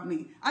talk about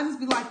me. I just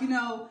be like,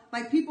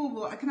 like people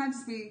will, I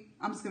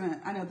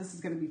know this is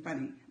going to be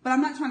funny, but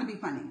I'm not trying to be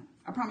funny.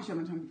 I promise you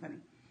I'm not trying to be funny.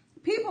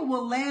 People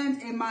will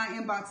land in my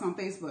inbox on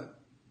Facebook.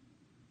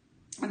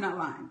 I'm not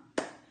lying.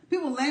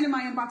 People will land in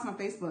my inbox on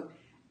Facebook,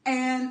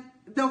 and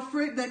they'll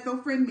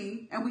friend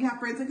me, and we have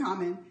friends in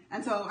common.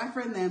 And so I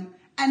friend them,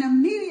 and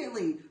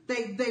immediately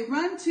they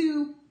run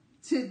to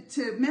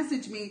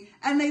message me,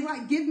 and they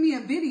like give me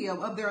a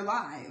video of their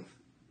live.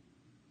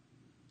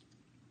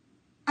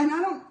 And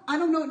I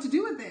don't know what to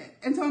do with it.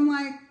 And so I'm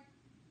like,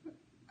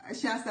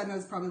 Shasta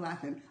knows probably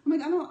laughing. I'm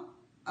like,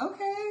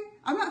 okay,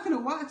 I'm not going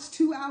to watch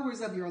 2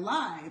 hours of your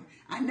live.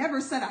 I never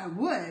said I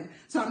would.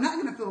 So I'm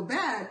not going to feel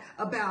bad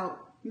about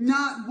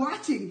not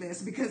watching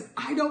this because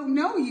I don't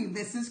know you.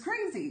 This is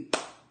crazy.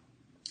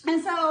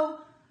 And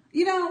so,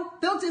 and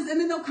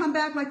then they'll come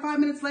back like 5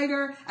 minutes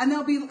later, and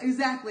they'll be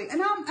exactly.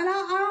 And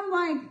I'm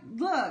like,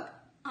 look,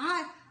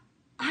 I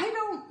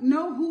don't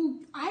know who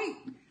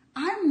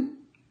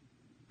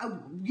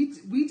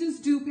we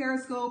just do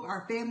Periscope.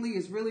 Our family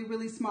is really,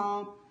 really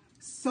small.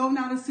 So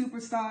not a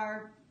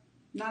superstar,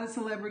 not a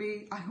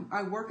celebrity.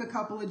 I work a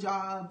couple of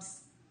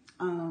jobs.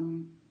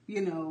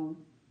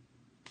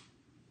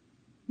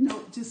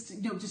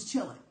 Just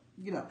chilling.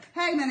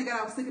 Hey man of God,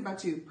 I was thinking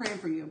about you, praying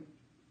for you.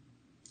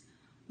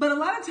 But a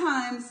lot of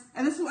times,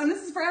 and this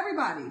is for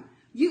everybody,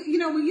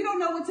 when you don't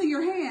know what's in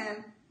your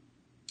hand,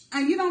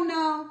 and you don't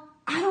know,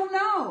 I don't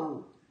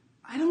know,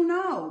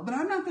 but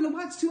I'm not going to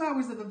watch 2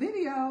 hours of a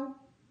video.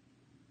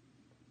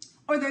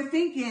 Or they're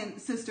thinking,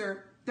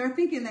 sister,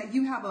 that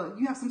you have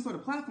some sort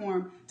of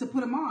platform to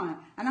put them on.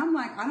 And I'm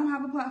like, I don't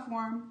have a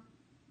platform.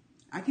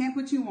 I can't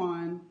put you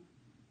on.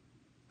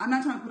 I'm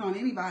not trying to put on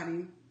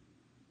anybody.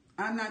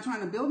 I'm not trying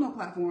to build no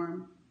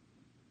platform.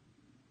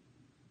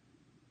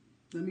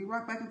 Let me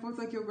rock back and forth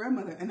like your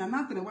grandmother. And I'm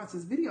not going to watch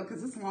this video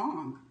because it's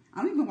long.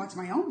 I don't even watch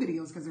my own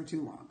videos because they're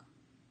too long.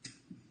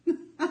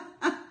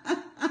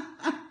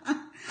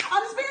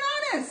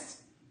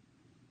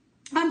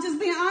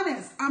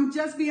 I'm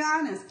just being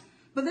honest.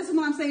 But this is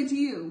what I'm saying to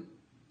you.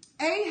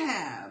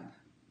 Ahab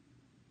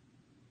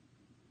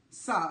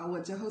saw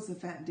what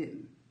Jehoshaphat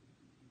didn't.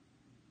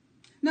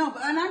 No,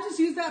 and I just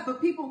use that, but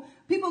people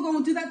are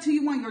going to do that to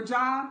you on your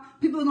job.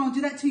 People are going to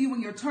do that to you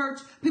in your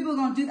church. People are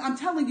going to I'm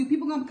telling you,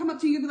 people are going to come up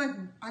to you and be like,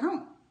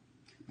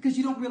 because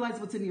you don't realize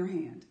what's in your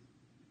hand.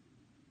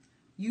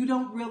 You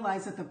don't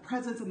realize that the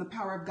presence and the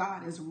power of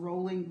God is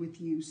rolling with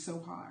you so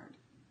hard.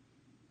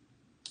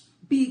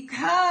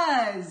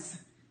 Because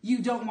you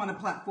don't want a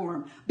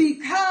platform,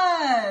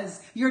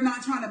 because you're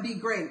not trying to be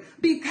great,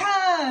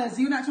 because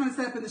you're not trying to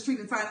set up in the street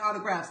and sign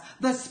autographs.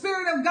 The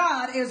Spirit of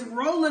God is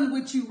rolling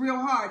with you real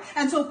hard.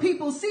 And so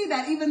people see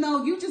that, even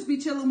though you just be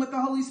chilling with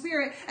the Holy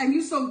Spirit and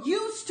you so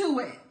used to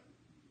it.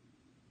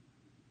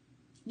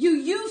 You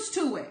used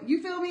to it.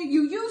 You feel me?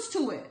 You used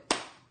to it.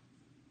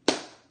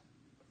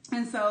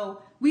 And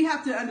so we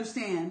have to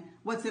understand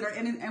what's in our,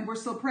 and we're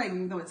still praying,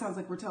 even though it sounds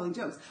like we're telling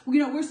jokes.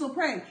 We're still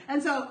praying.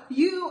 And so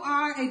you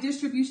are a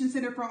distribution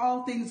center for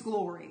all things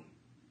glory.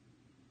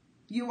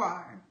 You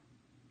are.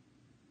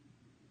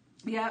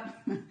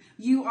 Yep.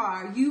 You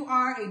are. You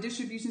are a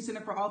distribution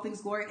center for all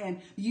things glory,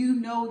 and you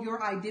know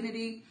your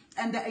identity,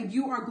 and that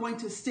you are going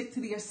to stick to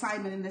the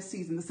assignment in this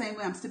season. The same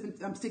way I'm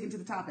sticking to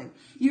the topic.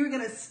 You're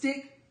going to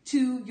stick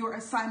to your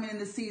assignment in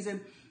this season.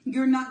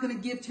 You're not going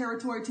to give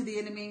territory to the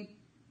enemy.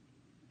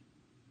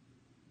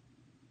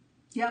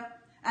 Yep.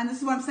 And this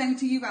is what I'm saying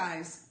to you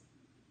guys.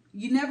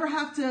 You never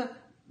have to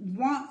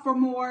want for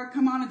more.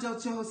 Come on,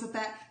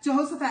 Jehoshaphat.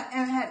 Jehoshaphat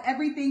had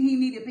everything he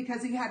needed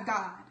because he had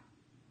God.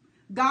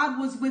 God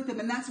was with him,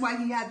 and that's why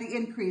he had the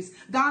increase.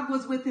 God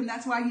was with him.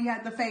 That's why he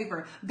had the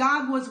favor.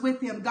 God was with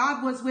him.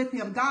 God was with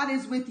him. God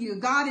is with you.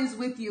 God is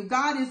with you.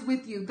 God is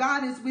with you.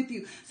 God is with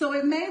you. So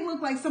it may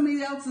look like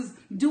somebody else is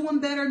doing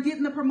better,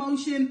 getting the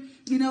promotion.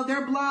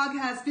 Their blog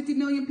has 50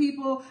 million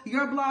people.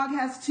 Your blog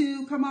has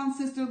 2. Come on,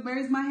 sister.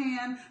 Where's my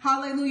hand?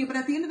 Hallelujah. But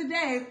at the end of the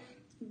day,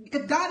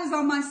 if God is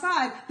on my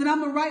side, then I'm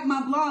going to write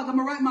my blog. I'm going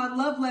to write my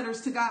love letters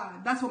to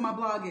God. That's what my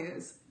blog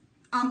is.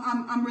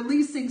 I'm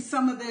releasing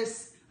some of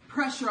this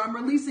pressure. I'm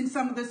releasing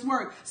some of this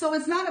work. So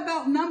it's not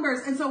about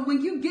numbers. And so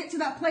when you get to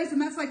that place, and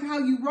that's like how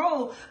you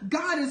roll,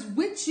 God is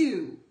with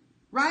you,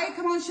 right?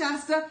 Come on,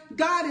 Shasta.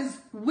 God is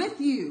with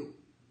you.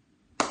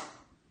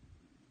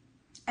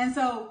 And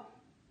so,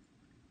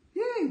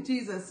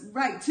 Jesus,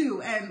 right,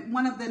 too. And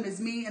one of them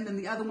is me, and then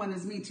the other one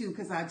is me, too,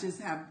 because I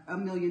just have a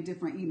million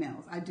different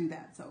emails. I do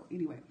that. So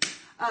anyway,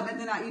 And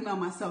then I email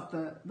myself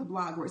the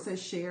blog where it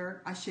says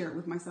share. I share it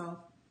with myself.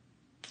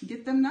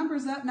 Get them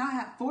numbers up. Now I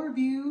have 4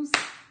 views.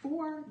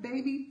 4,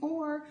 baby,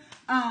 4.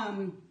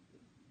 And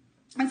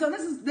so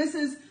this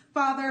is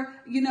Father,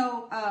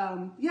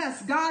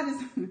 yes,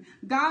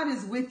 God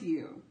is with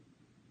you.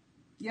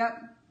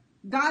 Yep.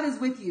 God is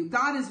with you.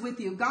 God is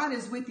with you. God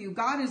is with you.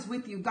 God is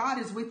with you. God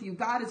is with you.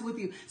 God is with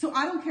you. So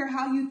I don't care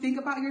how you think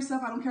about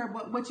yourself. I don't care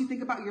what you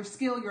think about your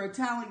skill, your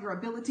talent, your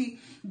ability.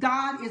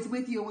 God is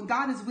with you. When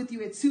God is with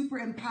you, it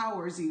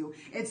superempowers you.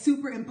 It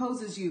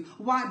superimposes you.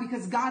 Why?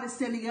 Because God is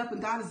standing up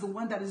and God is the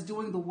one that is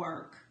doing the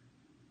work.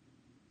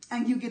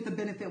 And you get the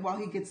benefit while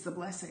he gets the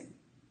blessing.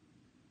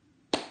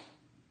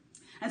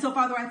 And so,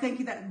 Father, I thank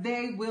you that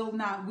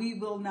we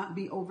will not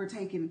be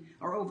overtaken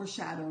or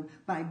overshadowed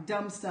by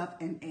dumb stuff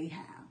and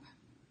Ahab.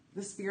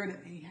 The spirit of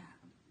Ahab.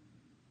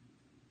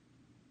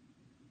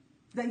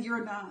 That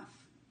you're enough.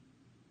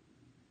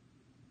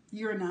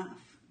 You're enough.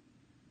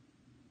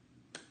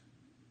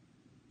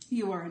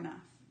 You are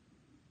enough.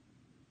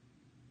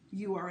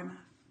 You are enough.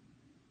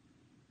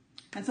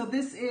 And so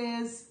this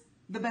is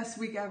the best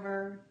week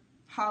ever.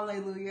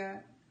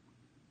 Hallelujah.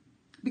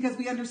 Because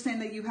we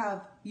understand that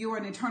you are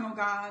an eternal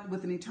God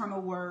with an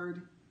eternal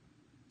word.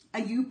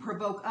 And you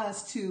provoke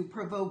us to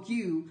provoke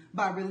you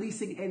by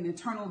releasing an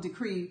eternal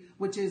decree,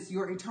 which is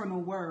your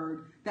eternal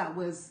word that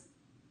was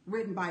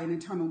written by an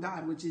eternal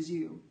God, which is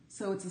you.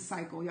 So it's a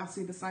cycle. Y'all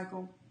see the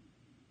cycle?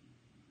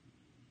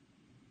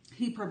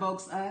 He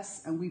provokes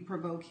us and we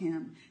provoke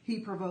him. He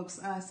provokes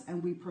us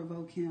and we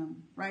provoke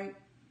him, right?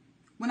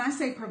 When I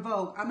say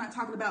provoke, I'm not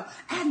talking about,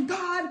 and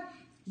God,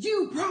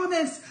 you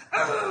promised,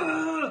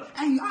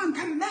 and I'm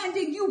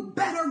commanding you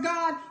better,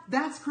 God.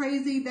 That's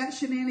crazy. That's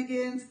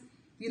shenanigans.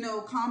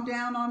 Calm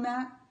down on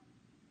that.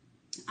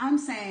 I'm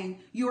saying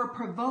you are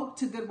provoked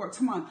to good works.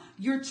 Come on.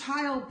 Your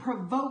child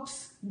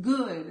provokes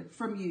good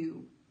from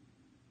you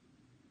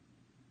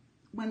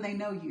when they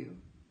know you.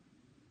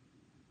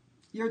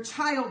 Your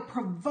child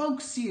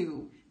provokes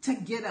you to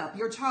get up.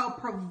 Your child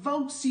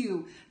provokes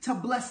you to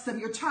bless them.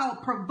 Your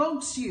child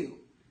provokes you.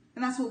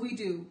 And that's what we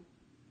do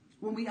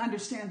when we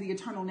understand the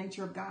eternal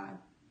nature of God,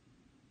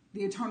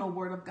 the eternal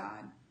word of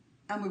God,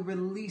 and we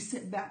release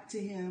it back to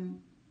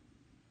him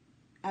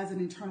as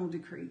an eternal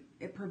decree.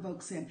 It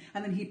provokes him.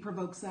 And then he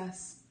provokes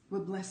us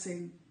with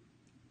blessing,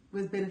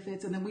 with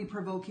benefits. And then we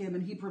provoke him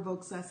and he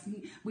provokes us.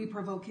 We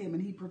provoke him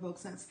and he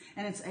provokes us.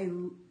 And it's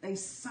a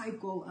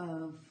cycle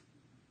of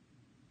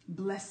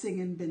blessing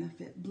and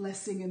benefit,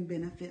 blessing and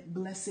benefit,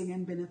 blessing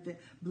and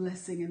benefit,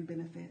 blessing and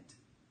benefit.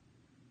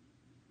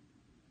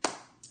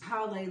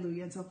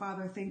 Hallelujah. And so,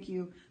 Father, thank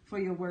you for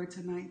your word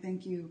tonight.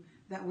 Thank you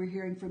that we're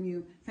hearing from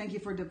you. Thank you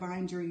for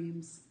divine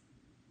dreams.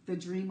 The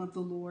dream of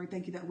the Lord.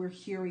 Thank you that we're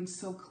hearing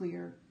so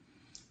clear.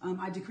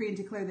 I decree and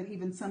declare that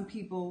even some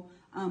people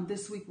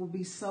this week will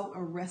be so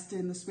arrested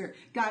in the spirit.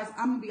 Guys,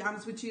 I'm going to be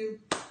honest with you.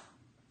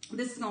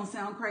 This is going to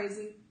sound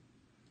crazy.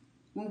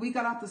 When we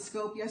got off the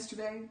scope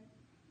yesterday,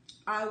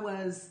 I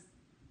was,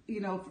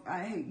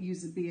 I hate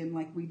using being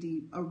like we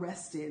deep,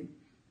 arrested,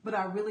 but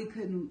I really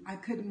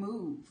couldn't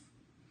move.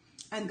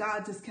 And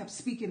God just kept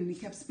speaking and he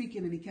kept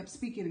speaking and he kept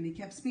speaking and he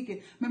kept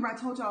speaking. Remember, I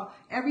told y'all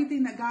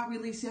everything that God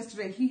released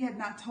yesterday, he had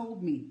not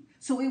told me.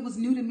 So it was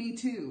new to me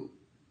too.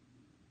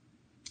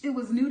 It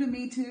was new to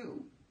me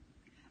too.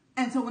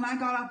 And so when I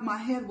got off, my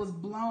head was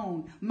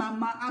blown. My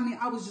mind,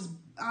 I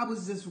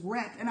was just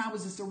wrecked and I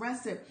was just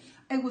arrested.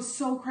 It was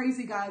so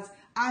crazy, guys.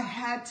 I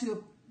had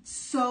to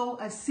sow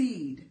a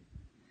seed.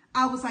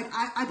 I was like,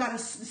 I got to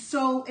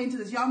sow into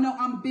this. Y'all know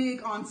I'm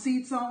big on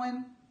seed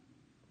sowing.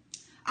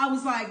 I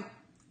was like,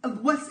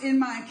 what's in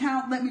my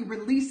account, let me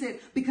release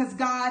it, because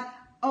God,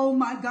 oh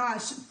my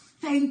gosh,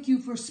 thank you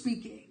for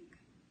speaking.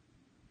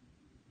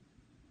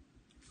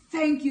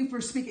 Thank you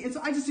for speaking. And so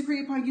I just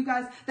decree upon you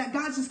guys that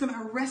God's just going to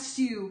arrest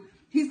you.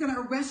 He's going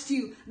to arrest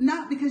you,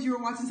 not because you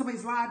were watching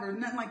somebody's live or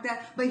nothing like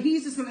that, but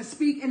he's just going to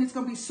speak and it's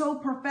going to be so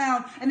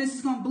profound and it's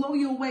just going to blow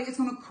you away. It's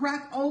going to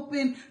crack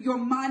open your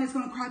mind. It's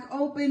going to crack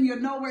open your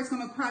nowhere. It's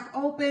going to crack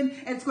open.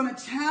 And it's going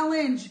to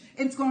challenge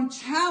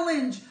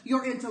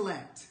your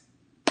intellect.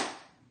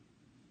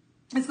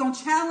 It's going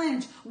to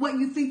challenge what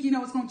you think you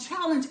know. It's going to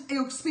challenge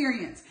your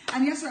experience.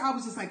 And yesterday I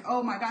was just like,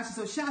 oh my gosh. And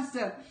so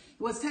Shasta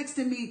was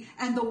texting me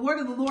and the word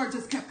of the Lord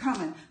just kept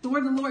coming. The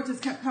word of the Lord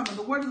just kept coming.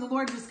 The word of the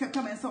Lord just kept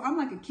coming. And so I'm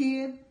like a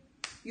kid,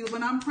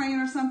 when I'm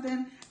praying or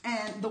something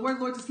and the word of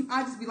the Lord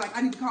I just be like,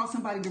 I need to call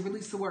somebody to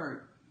release the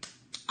word.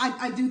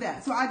 I do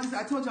that. So I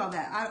told y'all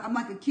that. I'm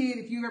like a kid.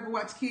 If you ever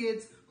watch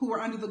kids who are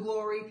under the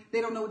glory,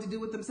 they don't know what to do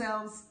with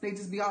themselves. They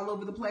just be all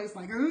over the place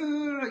like,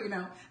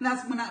 And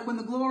that's when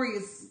the glory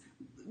is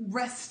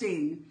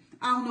resting.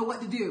 I don't know what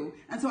to do.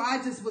 And so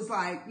I just was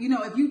like,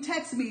 if you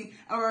text me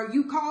or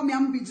you call me,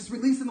 I'm going to be just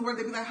releasing the word.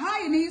 They'll be like,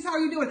 hi, Annice, how are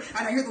you doing?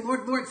 And I hear the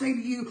Lord say to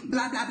you,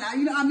 blah, blah, blah.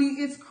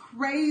 It's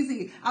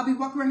crazy. I'll be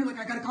walking around here like,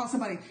 I got to call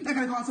somebody. I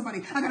got to call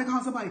somebody. I got to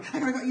call somebody. I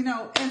got to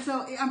go, And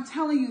so I'm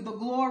telling you, the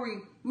glory,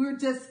 we're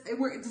just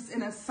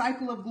in a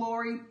cycle of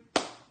glory.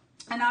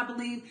 And I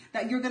believe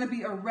that you're going to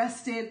be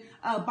arrested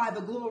by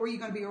the glory.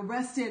 You're going to be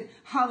arrested.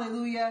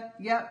 Hallelujah.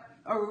 Yep.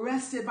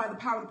 arrested by the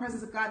power and the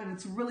presence of God, and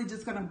it's really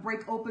just going to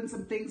break open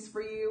some things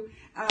for you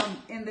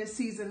in this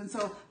season. And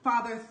so,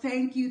 Father,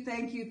 thank you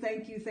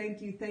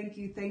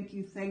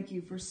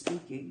for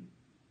speaking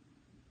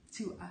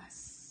to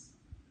us.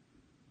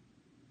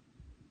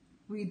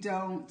 We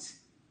don't,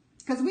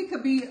 because we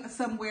could be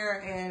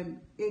somewhere and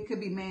it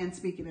could be man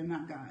speaking and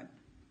not God.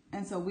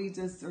 And so we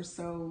just are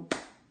so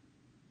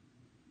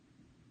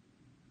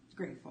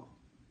grateful.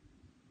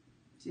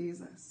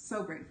 Jesus,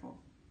 so grateful.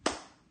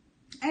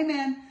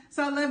 Amen.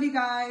 So I love you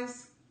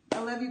guys. I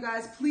love you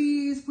guys.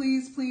 Please,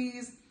 please,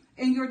 please,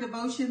 in your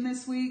devotion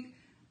this week,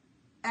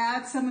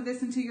 add some of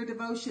this into your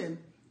devotion.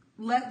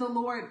 Let the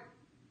Lord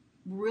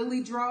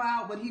really draw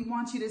out what he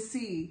wants you to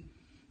see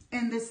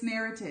in this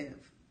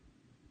narrative.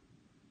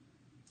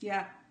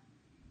 Yeah.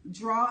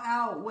 Draw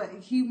out what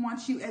he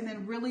wants you, and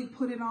then really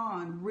put it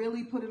on.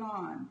 Really put it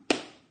on.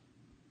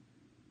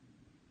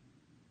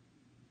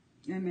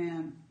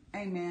 Amen.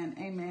 Amen.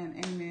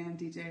 Amen. Amen,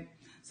 DJ.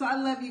 So I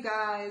love you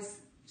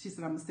guys. She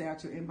said, I'm going to stay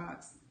out your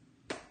inbox.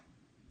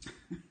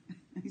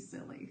 He's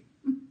silly.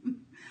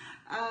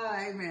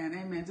 Amen.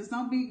 Amen. Just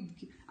don't be,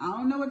 I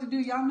don't know what to do.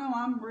 Y'all know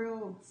I'm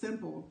real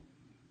simple.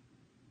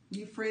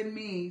 You friend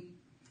me.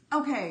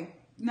 Okay.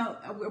 No,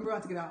 we're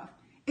about to get off.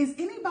 Is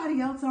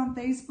anybody else on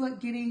Facebook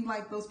getting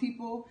like those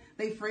people,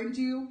 they friend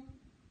you,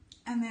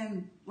 and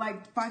then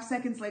like 5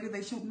 seconds later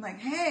they show them like,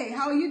 hey,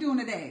 how are you doing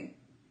today?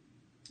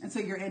 And so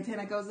your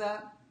antenna goes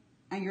up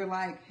and you're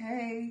like,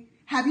 hey,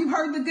 have you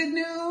heard the good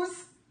news?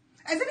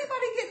 Is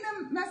anybody getting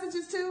them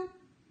messages too?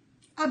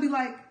 I'll be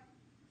like,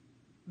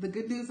 the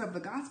good news of the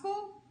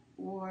gospel,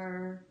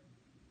 or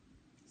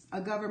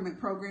a government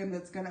program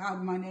that's going to,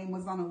 my name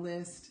was on a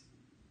list.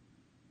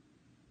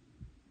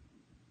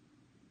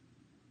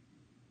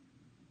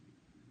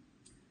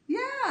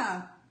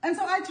 Yeah. And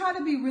so I try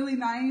to be really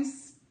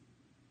nice.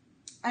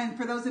 And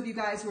for those of you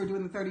guys who are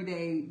doing the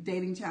 30-day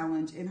dating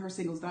challenge in her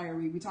singles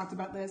diary, we talked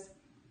about this.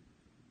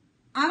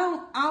 I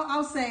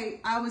always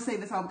say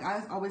this,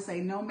 I always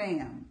say no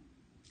ma'am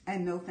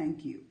and no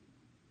thank you.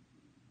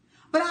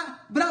 But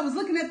I was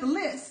looking at the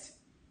list.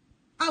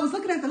 I was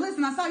looking at the list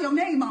and I saw your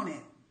name on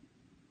it.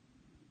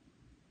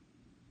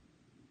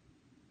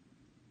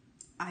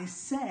 I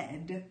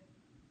said,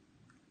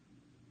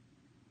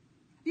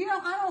 you know,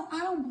 I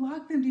don't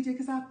block them, DJ,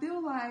 because I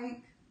feel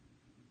like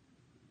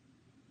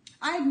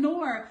I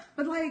ignore.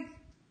 But like,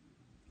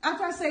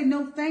 after I say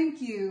no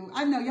thank you,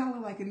 I know y'all are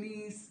like,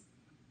 Annice,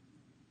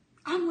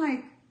 I'm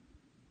like,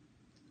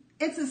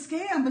 it's a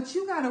scam, but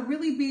you got to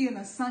really be in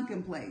a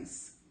sunken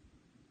place.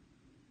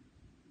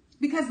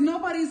 Because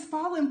nobody's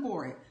falling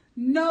for it.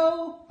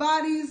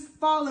 Nobody's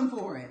falling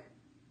for it.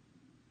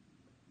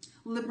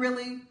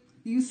 Really?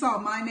 You saw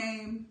my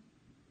name?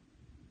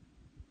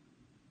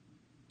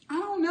 I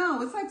don't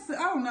know. It's like,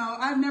 I don't know.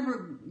 I've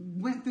never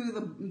went through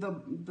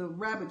the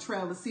rabbit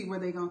trail to see where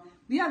they go.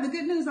 Yeah, the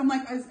good news, I'm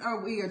like,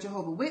 are we a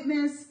Jehovah's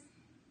Witness?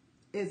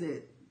 Is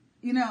it,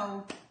 you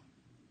know,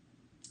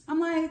 I'm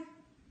like,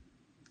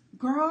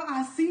 girl,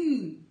 I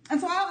seen.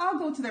 And so I'll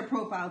go to their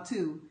profile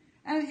too.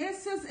 And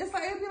it's just, it's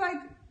like, it'd be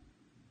like,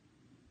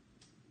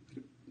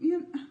 you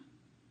know,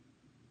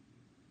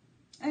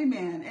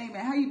 amen,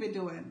 amen. How you been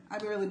doing?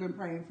 I've really been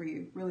praying for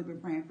you. Really been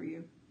praying for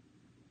you.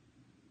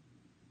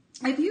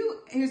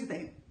 Here's the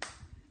thing.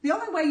 The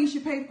only way you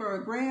should pay for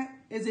a grant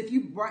is if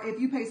you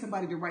pay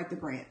somebody to write the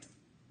grant.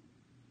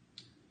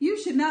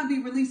 You should not be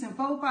releasing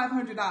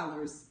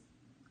 $500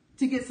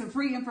 to get some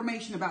free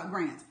information about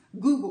grants.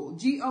 Google,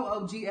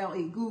 Google,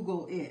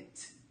 Google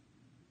it.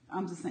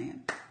 I'm just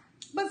saying.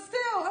 But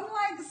still, I'm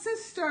like,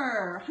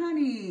 sister,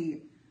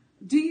 honey,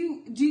 do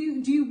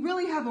you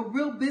really have a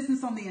real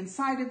business on the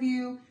inside of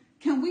you?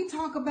 Can we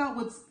talk about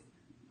what's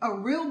a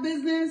real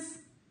business?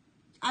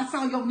 I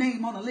saw your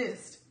name on the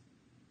list.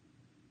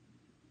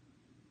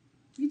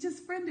 You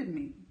just friended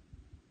me.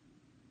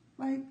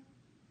 Like,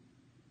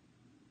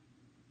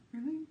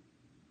 really?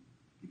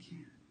 I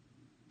can't.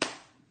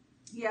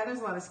 Yeah, there's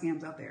a lot of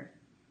scams out there.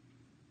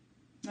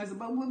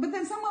 But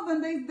then some of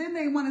them,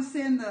 they want to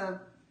send the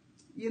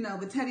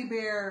teddy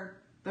bear,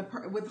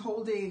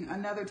 withholding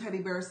another teddy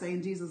bear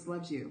saying Jesus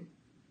loves you.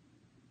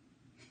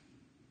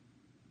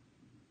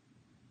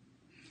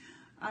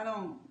 I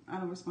don't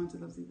respond to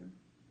those either.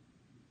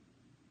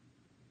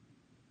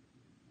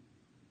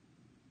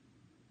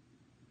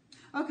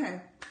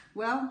 Okay,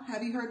 well,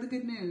 have you heard the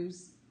good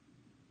news?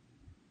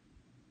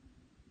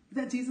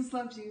 That Jesus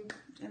loves you,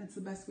 and it's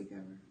the best week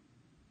ever.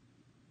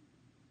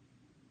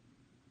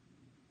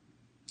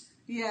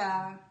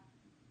 Yeah.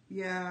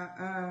 Yeah,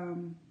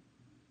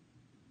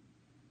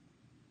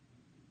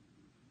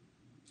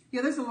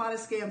 there's a lot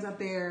of scams out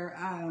there.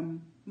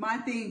 My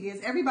thing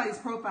is, everybody's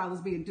profile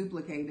is being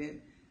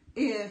duplicated.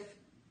 I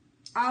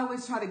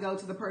always try to go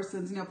to the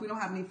person's, if we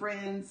don't have any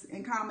friends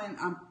in common,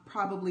 I'm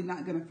probably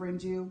not going to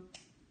friend you.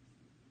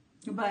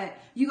 But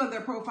you go to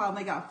their profile and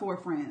they got 4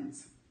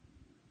 friends.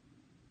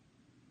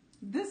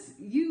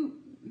 You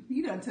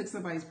done took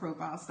somebody's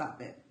profile.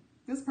 Stop it.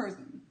 This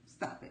person,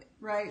 stop it,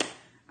 right?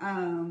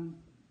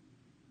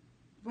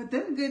 But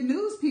them good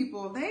news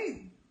people,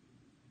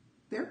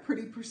 they're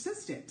pretty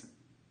persistent.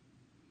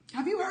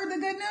 Have you heard the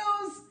good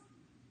news?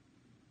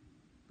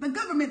 The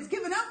government's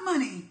giving out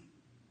money.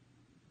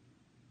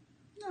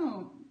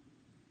 No.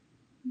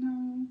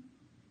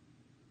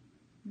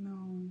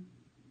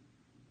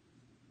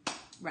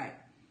 Right.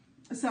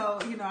 So,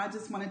 I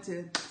just wanted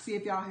to see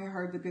if y'all had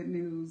heard the good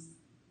news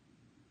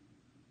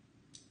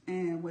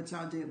and what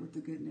y'all did with the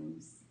good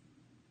news.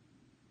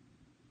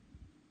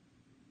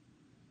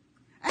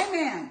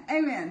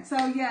 Amen. So,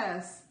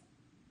 yes.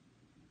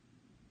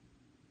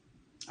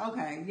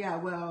 Okay. Yeah.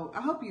 Well,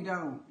 I hope you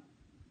don't.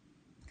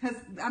 Because,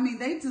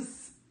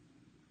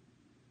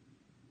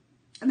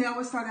 they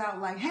always start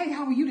out like, hey,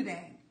 how are you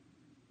today?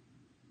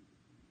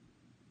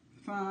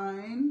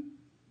 Fine.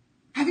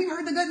 Have you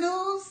heard the good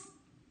news?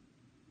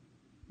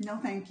 No,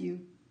 thank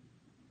you.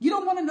 You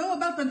don't want to know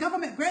about the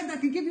government grant that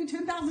can give you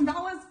 $10,000?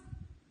 No.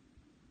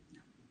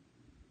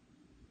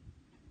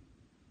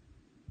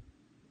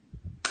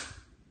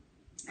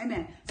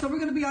 Amen. So we're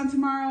going to be on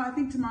tomorrow. I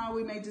think tomorrow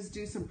we may just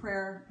do some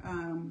prayer.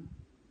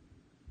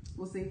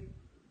 We'll see.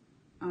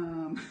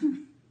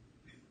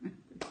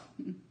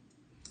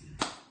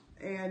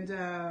 And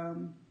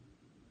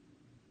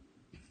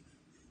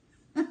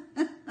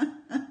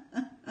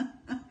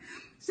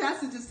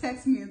Shasta just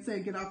texted me and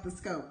said, get off the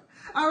scope.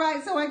 All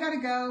right, so I got to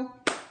go.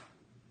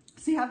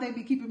 See how they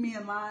be keeping me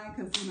in line?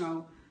 Because,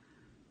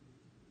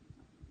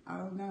 I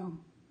don't know.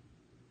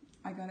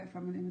 I got it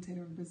from an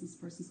imitator of a business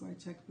person, so I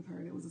checked with her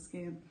and it was a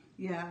scam.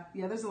 Yeah,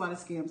 there's a lot of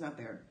scams out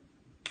there.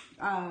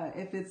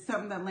 If it's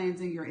something that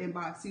lands in your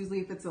inbox, usually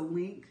if it's a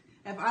link,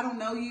 if I don't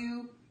know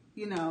you,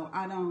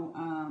 I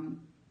don't,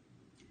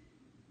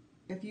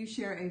 if you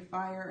share a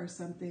flyer or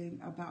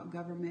something about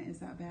government, is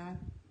that bad?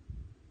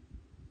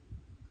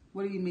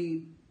 What do you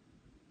mean?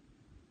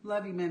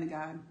 Love you, man of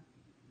God.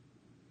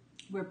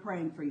 We're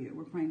praying for you.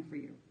 We're praying for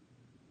you.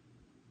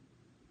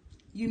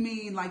 You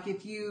mean like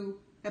if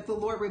the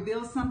Lord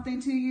reveals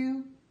something to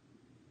you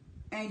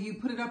and you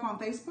put it up on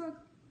Facebook?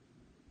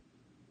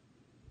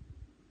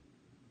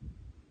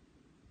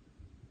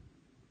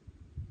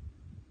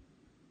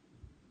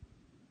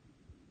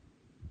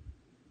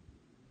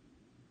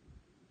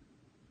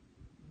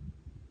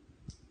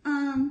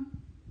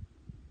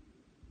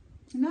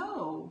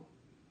 No.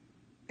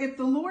 If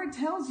the Lord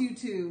tells you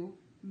to,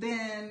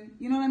 then,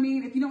 you know what I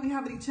mean? If you don't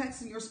have any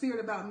checks in your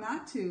spirit about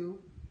not to,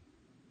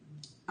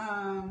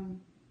 I'm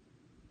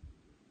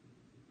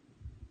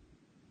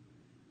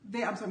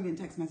getting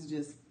text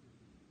messages.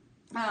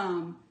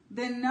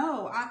 Then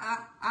no,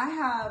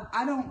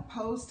 I don't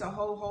post a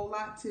whole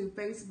lot to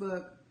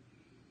Facebook.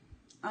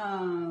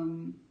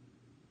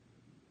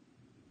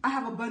 I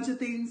have a bunch of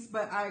things,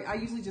 but I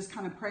usually just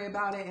kind of pray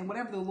about it, and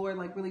whatever the Lord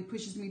really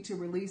pushes me to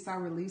release, I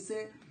release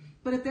it.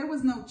 But if there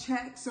was no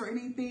checks or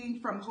anything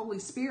from Holy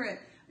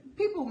Spirit,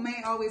 people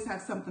may always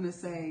have something to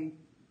say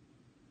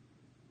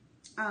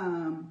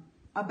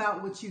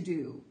about what you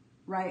do,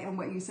 right? And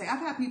what you say. I've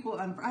had people,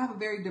 I have a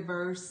very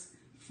diverse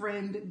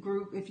friend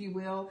group, if you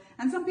will.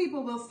 And some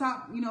people will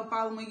stop,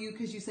 following you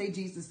because you say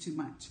Jesus too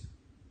much.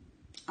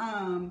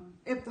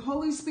 If the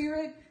Holy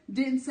Spirit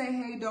didn't say,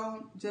 hey,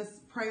 don't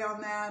just pray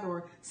on that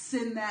or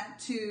send that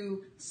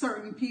to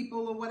certain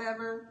people or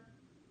whatever.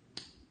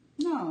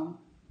 No,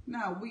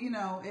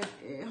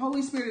 if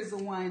Holy Spirit is the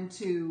one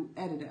to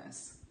edit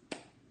us.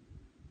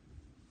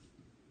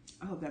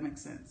 I hope that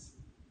makes sense.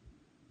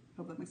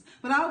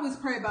 But I always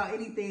pray about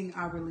anything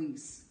I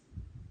release.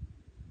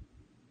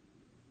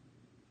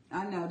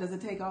 I know, does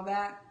it take all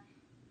that?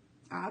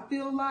 I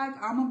feel like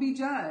I'm going to be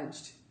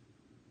judged.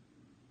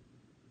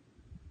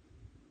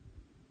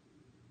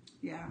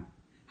 Yeah.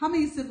 How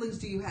many siblings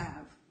do you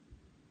have?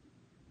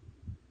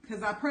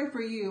 Because I pray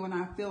for you and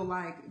I feel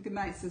like, good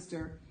night,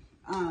 sister,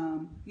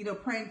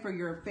 praying for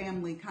your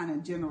family kind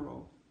of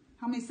general.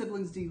 How many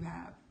siblings do you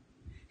have?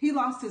 He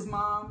lost his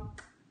mom,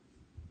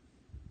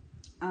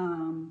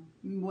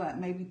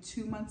 maybe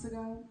 2 months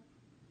ago?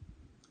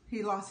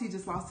 He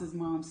just lost his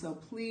mom. So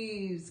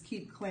please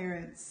keep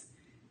Clarence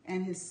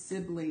and his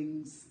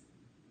siblings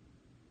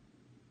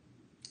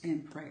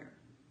in prayer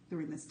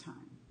during this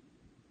time.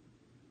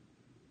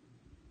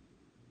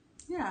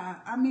 Yeah,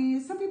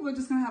 some people are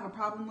just going to have a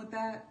problem with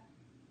that.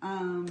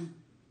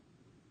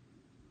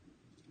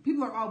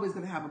 People are always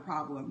going to have a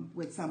problem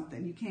with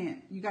something.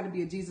 You got to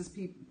be a Jesus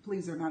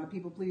pleaser, not a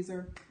people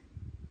pleaser.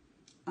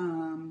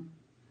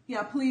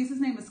 Yeah, please, his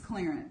name is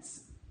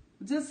Clarence.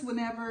 Just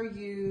whenever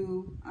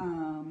you,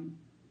 come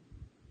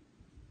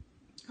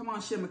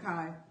on,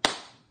 Shemakai.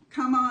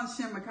 Come on,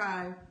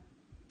 Shemakai.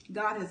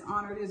 God has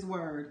honored his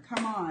word.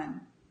 Come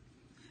on.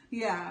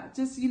 Yeah,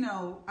 just,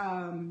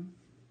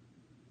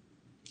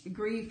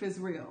 grief is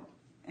real.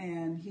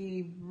 And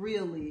he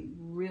really,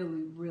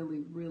 really,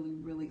 really, really,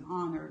 really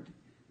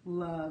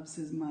loves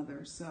his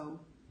mother. So,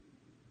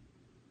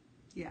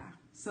 yeah.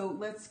 So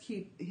let's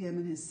keep him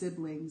and his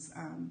siblings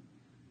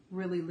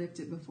really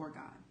lifted before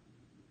God.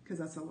 Because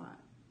that's a lot.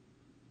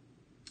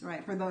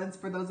 Right? For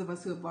those of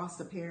us who have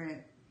lost a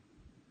parent,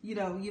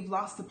 you've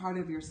lost a part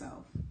of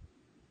yourself.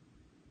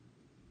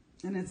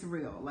 And it's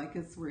real.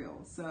 It's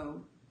real.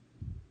 So,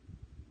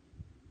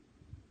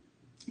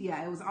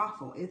 Yeah, it was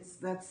awful. It's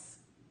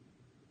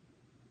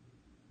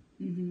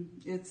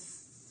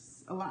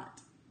a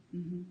lot.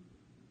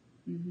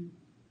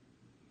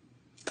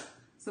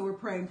 So we're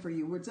praying for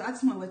you. I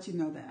just want to let you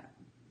know that.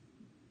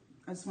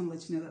 I just want to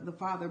let you know that the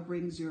Father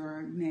brings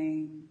your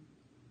name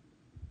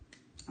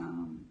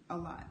a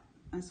lot.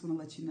 I just want to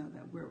let you know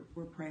that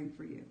we're praying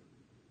for you.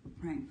 We're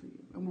praying for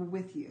you. And we're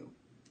with you.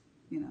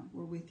 You know,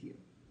 we're with you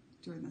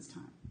during this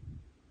time.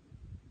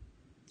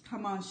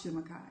 Come on,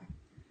 Shimmakai.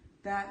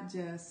 That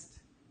just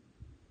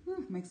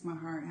makes my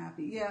heart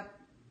happy. Yep.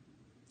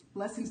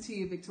 Blessings to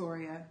you,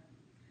 Victoria.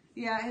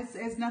 Yeah,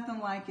 it's nothing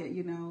like it.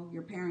 You know,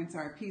 your parents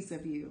are a piece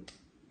of you.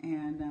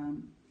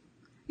 And,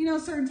 you know,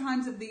 certain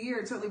times of the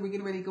year, certainly we're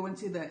getting ready to go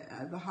into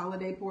the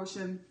holiday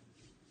portion.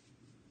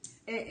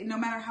 No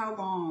matter how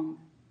long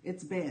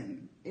it's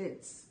been,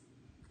 it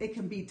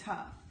can be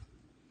tough.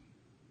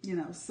 You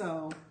know,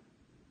 so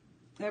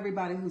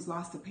everybody who's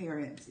lost a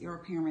parent or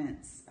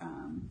parents,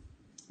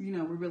 you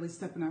know, we're really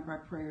stepping up our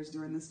prayers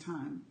during this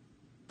time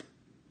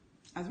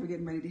as we're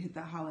getting ready to hit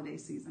that holiday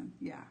season.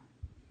 Yeah.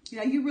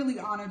 Yeah, you really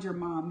honored your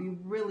mom. You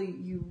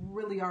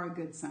really are a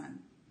good son.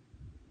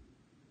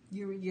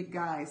 You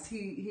guys,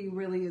 he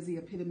really is the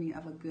epitome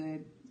of a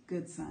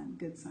good son.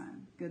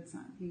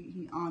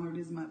 He honored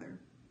his mother.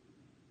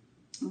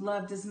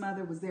 Loved his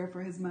mother, was there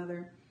for his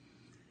mother.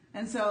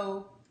 And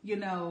so, you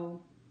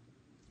know,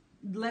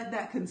 let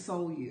that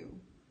console you.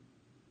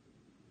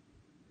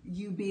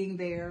 You being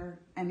there,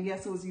 and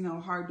yes, it was, you know,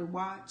 hard to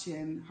watch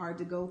and hard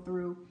to go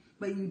through,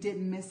 but you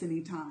didn't miss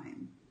any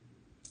time.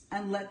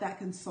 And let that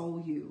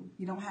console you.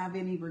 You don't have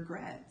any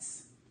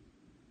regrets.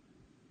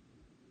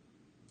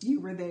 You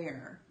were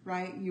there,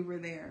 right? You were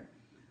there.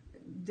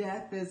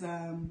 Death is,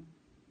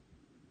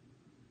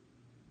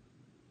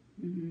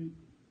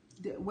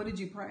 what did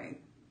you pray?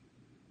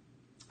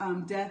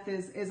 Death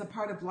is a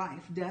part of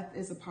life. Death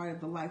is a part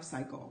of the life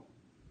cycle,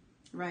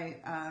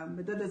 right?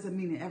 But that doesn't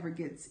mean it ever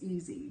gets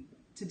easy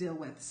to deal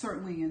with,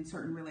 certainly in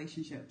certain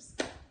relationships.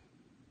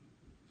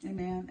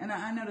 Amen. And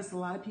I noticed a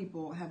lot of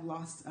people have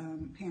lost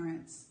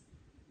parents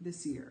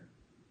this year.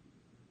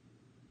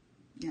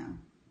 Yeah.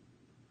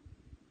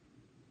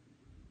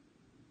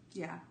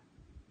 Yeah.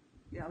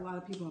 Yeah, a lot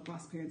of people have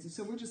lost parents. And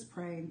so we're just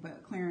praying.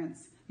 But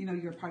Clarence, you know,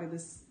 you're a part of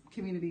this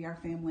community, our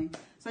family.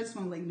 So I just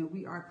want to let you know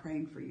we are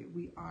praying for you.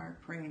 We are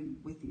praying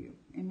with you.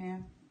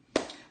 Amen.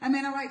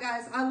 Amen. All right,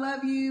 guys. I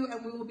love you.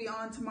 And we will be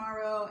on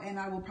tomorrow. And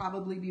I will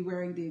probably be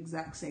wearing the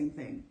exact same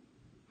thing.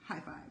 High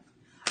five.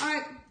 All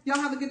right. Y'all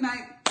have a good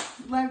night.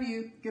 Love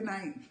you. Good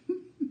night.